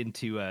was really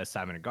into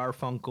Simon and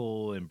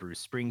Garfunkel and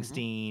Bruce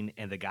Springsteen,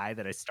 and the guy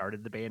that I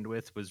started the band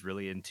with was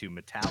really into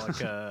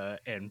Metallica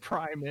and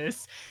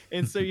Primus,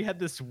 and so you had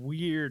this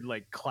weird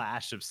like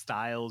clash of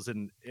styles,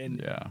 and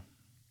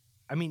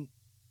I mean,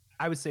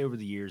 I would say over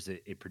the years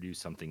it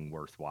produced something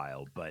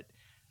worthwhile, but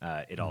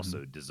it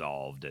also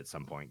dissolved at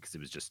some point because it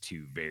was just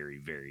two very,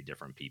 very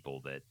different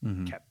people that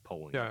kept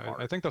pulling apart.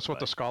 I think that's what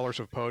the scholars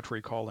of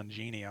poetry call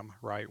ingenium,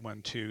 right?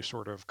 When two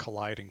sort of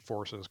colliding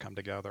forces come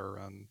together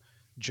and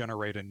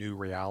generate a new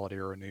reality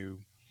or a new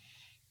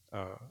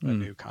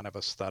kind of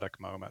aesthetic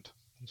moment.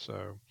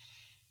 So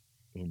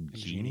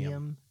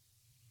ingenium.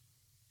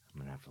 I'm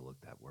gonna have to look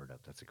that word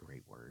up. That's a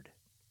great word.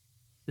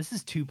 This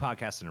is 2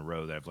 podcasts in a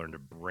row that I've learned a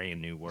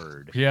brand new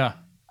word. Yeah,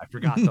 I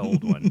forgot the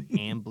old one.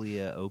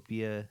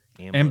 Amblyopia.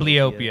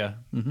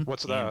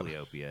 What's that?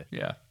 Amblyopia.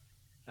 Yeah.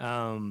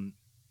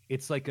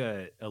 It's like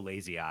a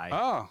lazy eye.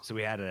 Oh. So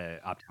we had an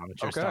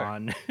optometrist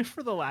on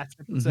for the last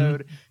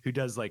episode who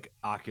does like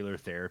ocular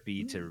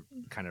therapy to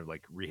kind of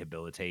like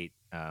rehabilitate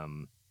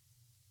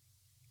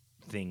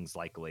things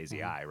like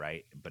lazy eye,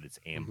 right? But it's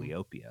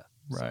amblyopia.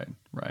 Right.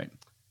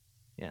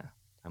 Yeah,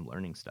 I'm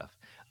learning stuff.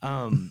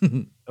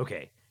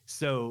 Okay,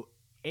 so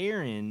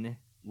Aaron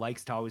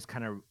likes to always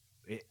kind of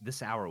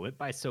this hour went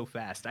by so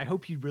fast. I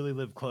hope you really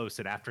live close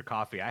and after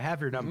coffee. I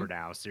have your number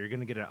now, so you're going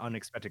to get an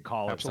unexpected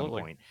call at some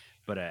point.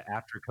 But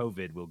after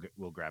COVID,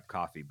 we'll grab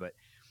coffee. But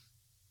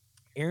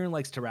Aaron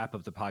likes to wrap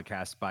up the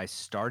podcast by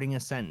starting a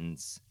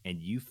sentence,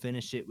 and you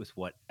finish it with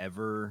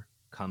whatever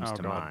comes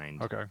to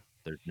mind. Okay.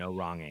 There's no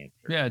wrong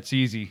answer. Yeah, it's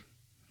easy.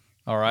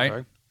 All right.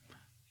 Okay.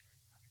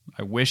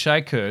 I wish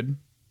I could.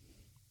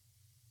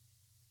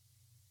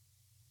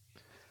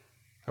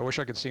 I wish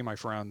I could see my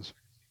friends.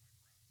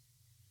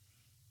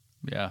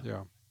 Yeah.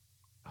 Yeah.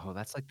 Oh,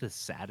 that's like the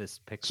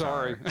saddest Pixar.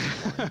 Sorry.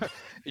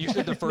 You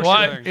said the first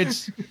Well, thing.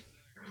 it's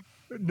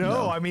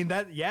No, I mean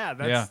that. Yeah,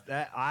 that's Yeah.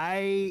 that.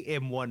 I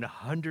am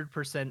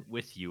 100%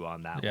 with you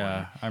on that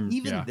yeah. one.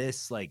 Even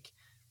this, like,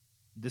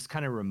 this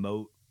kind of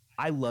remote.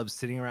 I love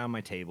sitting around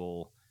my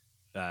table.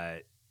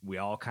 We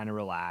all kind of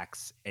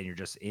relax, and you're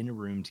just in a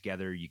room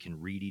together. You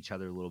can read each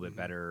other a little bit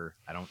better.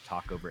 I don't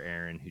talk over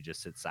Aaron, who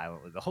just sits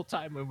silently the whole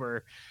time when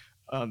we're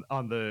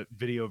on the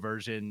video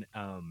version.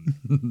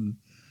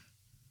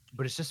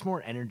 But it's just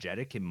more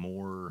energetic and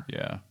more.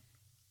 Yeah.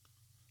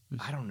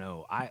 I don't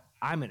know.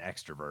 I'm an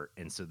extrovert,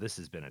 and so this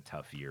has been a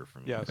tough year for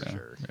me. Yes. For Yeah.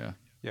 sure. Yeah.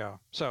 Yeah.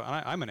 So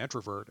I'm an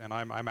introvert, and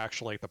I'm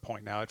actually at the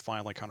point now. It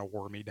finally kind of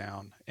wore me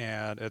down,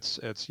 and it's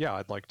yeah.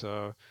 I'd like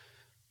to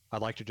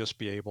just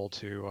be able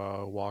to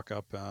walk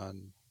up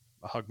and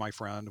hug my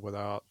friend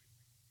without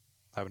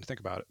having to think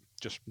about it.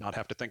 Just not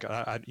have to think.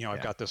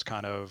 I've got this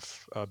kind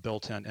of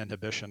built-in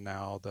inhibition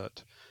now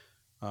that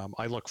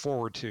I look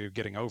forward to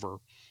getting over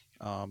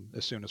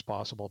as soon as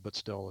possible. But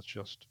still, it's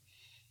just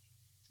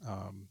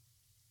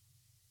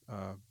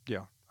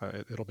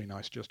it'll be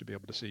nice just to be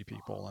able to see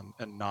people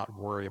and not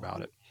worry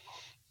about it.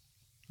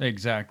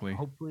 Exactly.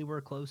 Hopefully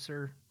we're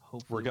closer.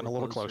 Hopefully We're getting a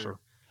little closer.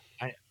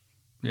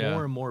 Yeah.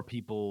 More and more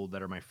people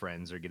that are my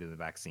friends are getting the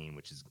vaccine,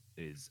 which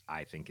is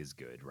I think is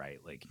good, right?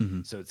 Like,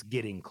 so it's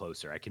getting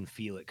closer. I can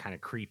feel it kind of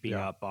creeping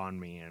up on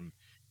me, and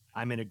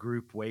I'm in a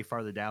group way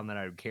farther down than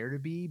I would care to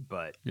be,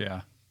 but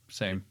Yeah.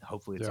 Same.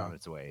 hopefully it's on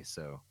its way.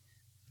 So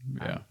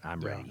Yeah.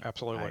 I'm ready.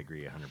 Absolutely. I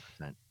agree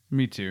 100%.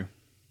 Me too.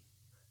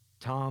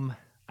 Tom,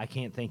 I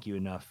can't thank you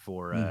enough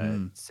for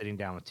sitting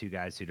down with two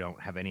guys who don't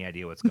have any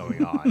idea what's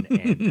going on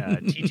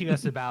and teaching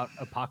us about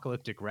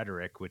apocalyptic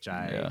rhetoric, which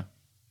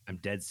I'm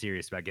dead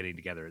serious about getting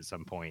together at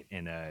some point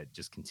and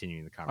just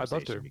continuing the conversation.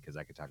 I'd love to. Because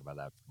I could talk about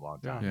that for a long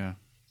time. Yeah.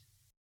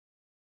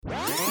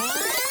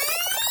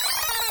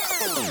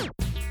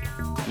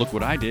 Look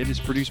What I Did is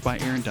produced by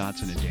Aaron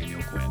Dotson and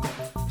Daniel Quinn.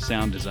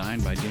 Sound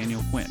designed by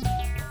Daniel Quinn.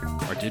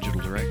 Our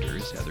digital director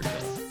is Heather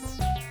Hill.